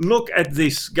 Look at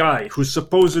this guy who's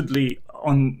supposedly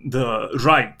on the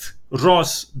right,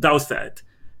 Ross Douthat.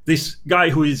 This guy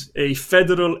who is a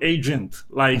federal agent,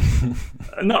 like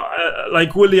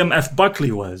like William F.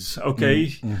 Buckley was,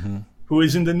 okay, who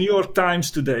is in the New York Times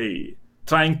today,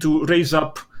 trying to raise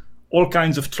up all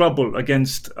kinds of trouble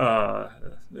against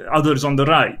others on the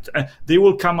right. They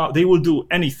will come out. They will do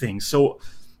anything. So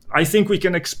I think we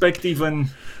can expect even.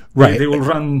 Right. They will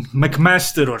run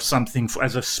McMaster or something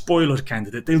as a spoiler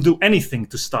candidate. They'll do anything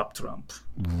to stop Trump.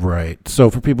 Right. So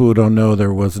for people who don't know,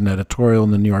 there was an editorial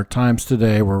in the New York Times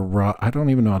today where I don't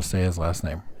even know how to say his last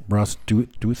name. Ross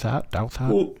Douthat?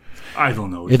 Well, I don't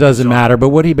know. It doesn't matter. But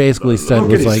what he basically said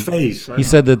was like, he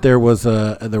said that there was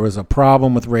a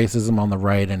problem with racism on the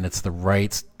right, and it's the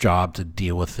right's job to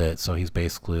deal with it. So he's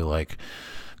basically like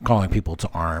calling people to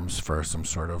arms for some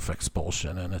sort of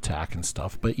expulsion and attack and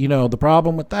stuff. But, the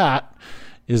problem with that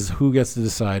is who gets to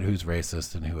decide who's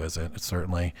racist and who isn't. It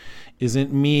certainly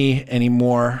isn't me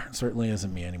anymore.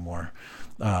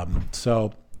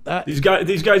 So these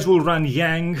guys will run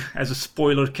Yang as a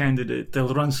spoiler candidate.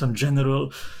 They'll run some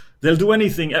general. They'll do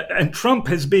anything. And Trump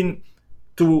has been,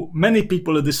 to many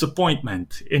people, a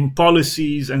disappointment in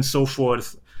policies and so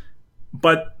forth.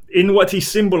 But in what he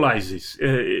symbolizes,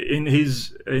 in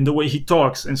the way he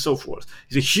talks and so forth,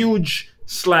 he's a huge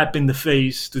slap in the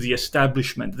face to the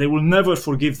establishment. They will never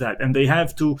forgive that, and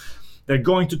they're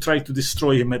going to try to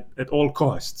destroy him at all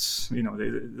costs.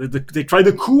 They tried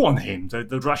a coup on him,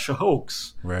 the Russia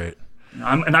hoax. Right.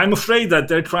 I'm afraid that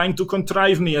they're trying to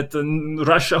contrive me at the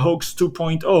Russia hoax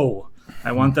 2.0.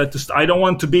 I want that I don't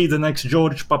want to be the next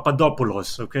George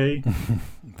Papadopoulos. Okay.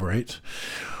 Right.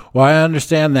 Well, I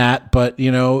understand that, but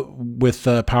with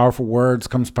powerful words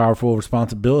comes powerful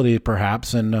responsibility,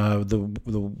 perhaps. And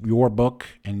your book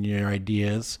and your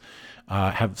ideas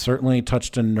have certainly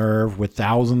touched a nerve with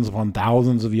thousands upon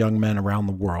thousands of young men around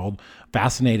the world.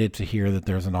 Fascinated to hear that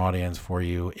there's an audience for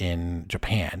you in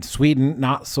Japan. Sweden,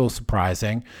 not so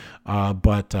surprising,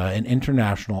 but an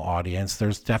international audience.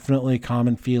 There's definitely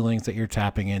common feelings that you're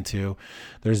tapping into.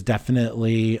 There's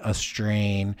definitely a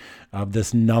strain of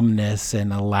this numbness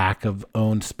and a lack of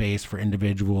own space for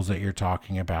individuals that you're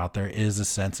talking about. There is a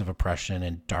sense of oppression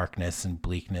and darkness and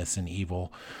bleakness and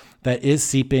evil that is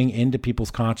seeping into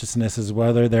people's consciousnesses,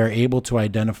 whether they're able to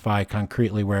identify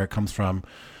concretely where it comes from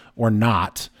or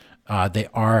not. They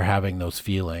are having those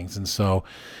feelings. And so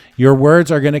your words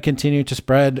are going to continue to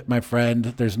spread, my friend.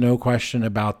 There's no question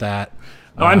about that.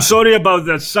 No, I'm sorry about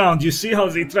that sound. You see how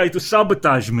they try to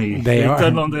sabotage me. They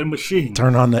turn on their machine.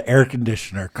 Turn on the air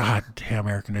conditioner. God damn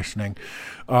air conditioning.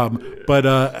 But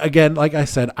again, like I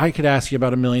said, I could ask you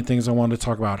about a million things. I want to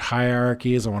talk about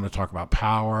hierarchies. I want to talk about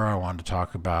power. I want to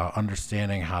talk about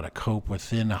understanding how to cope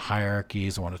within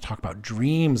hierarchies. I want to talk about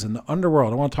dreams in the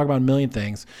underworld. I want to talk about a million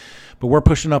things. But we're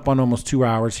pushing up on almost 2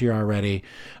 hours here already,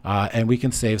 and we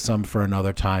can save some for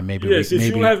another time. Maybe. Yes,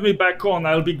 if you have me back on,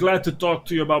 I'll be glad to talk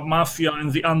to you about mafia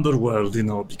and the underworld,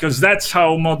 because that's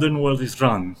how modern world is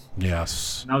run.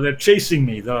 Yes. Now they're chasing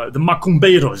me, the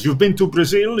macumbeiros. You've been to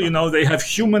Brazil, they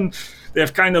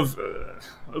have kind of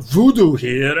voodoo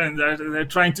here, and they're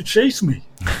trying to chase me.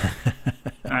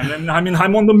 And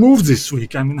I'm on the move this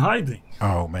week. I'm in hiding.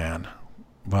 Oh, man.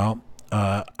 Well,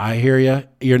 I hear you.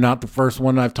 You're not the first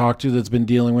one I've talked to that's been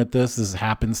dealing with this. This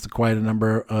happens to quite a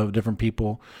number of different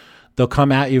people. They'll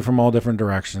come at you from all different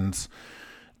directions.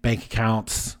 Bank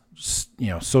accounts,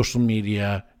 social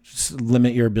media, just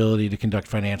limit your ability to conduct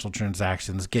financial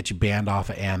transactions, get you banned off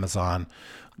of Amazon.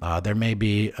 There may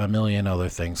be a million other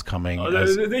things coming.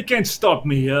 They can't stop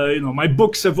me. My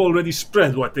books have already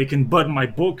spread. They can burn my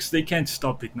books. They can't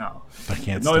stop it now. I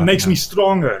can't. It makes me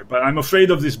stronger. But I'm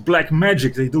afraid of this black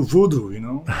magic. They do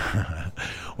voodoo.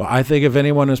 Well, I think if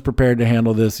anyone is prepared to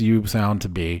handle this, you sound to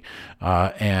be.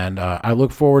 And I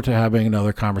look forward to having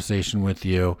another conversation with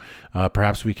you.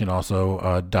 Perhaps we can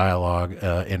also dialogue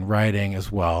in writing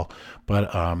as well.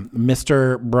 But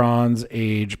Mr. Bronze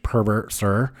Age Pervert,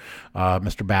 sir,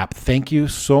 Mr. Bapp, thank you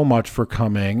so much for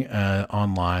coming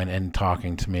online and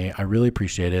talking to me. I really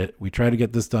appreciate it. We tried to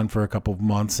get this done for a couple of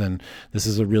months, and this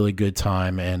is a really good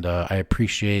time. And I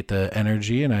appreciate the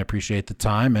energy, and I appreciate the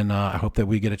time, and I hope that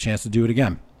we get a chance to do it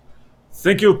again.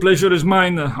 Thank you. Pleasure is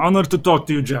mine. Honor to talk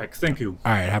to you, Jack. Thank you.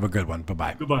 All right. Have a good one.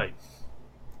 Bye-bye. Goodbye.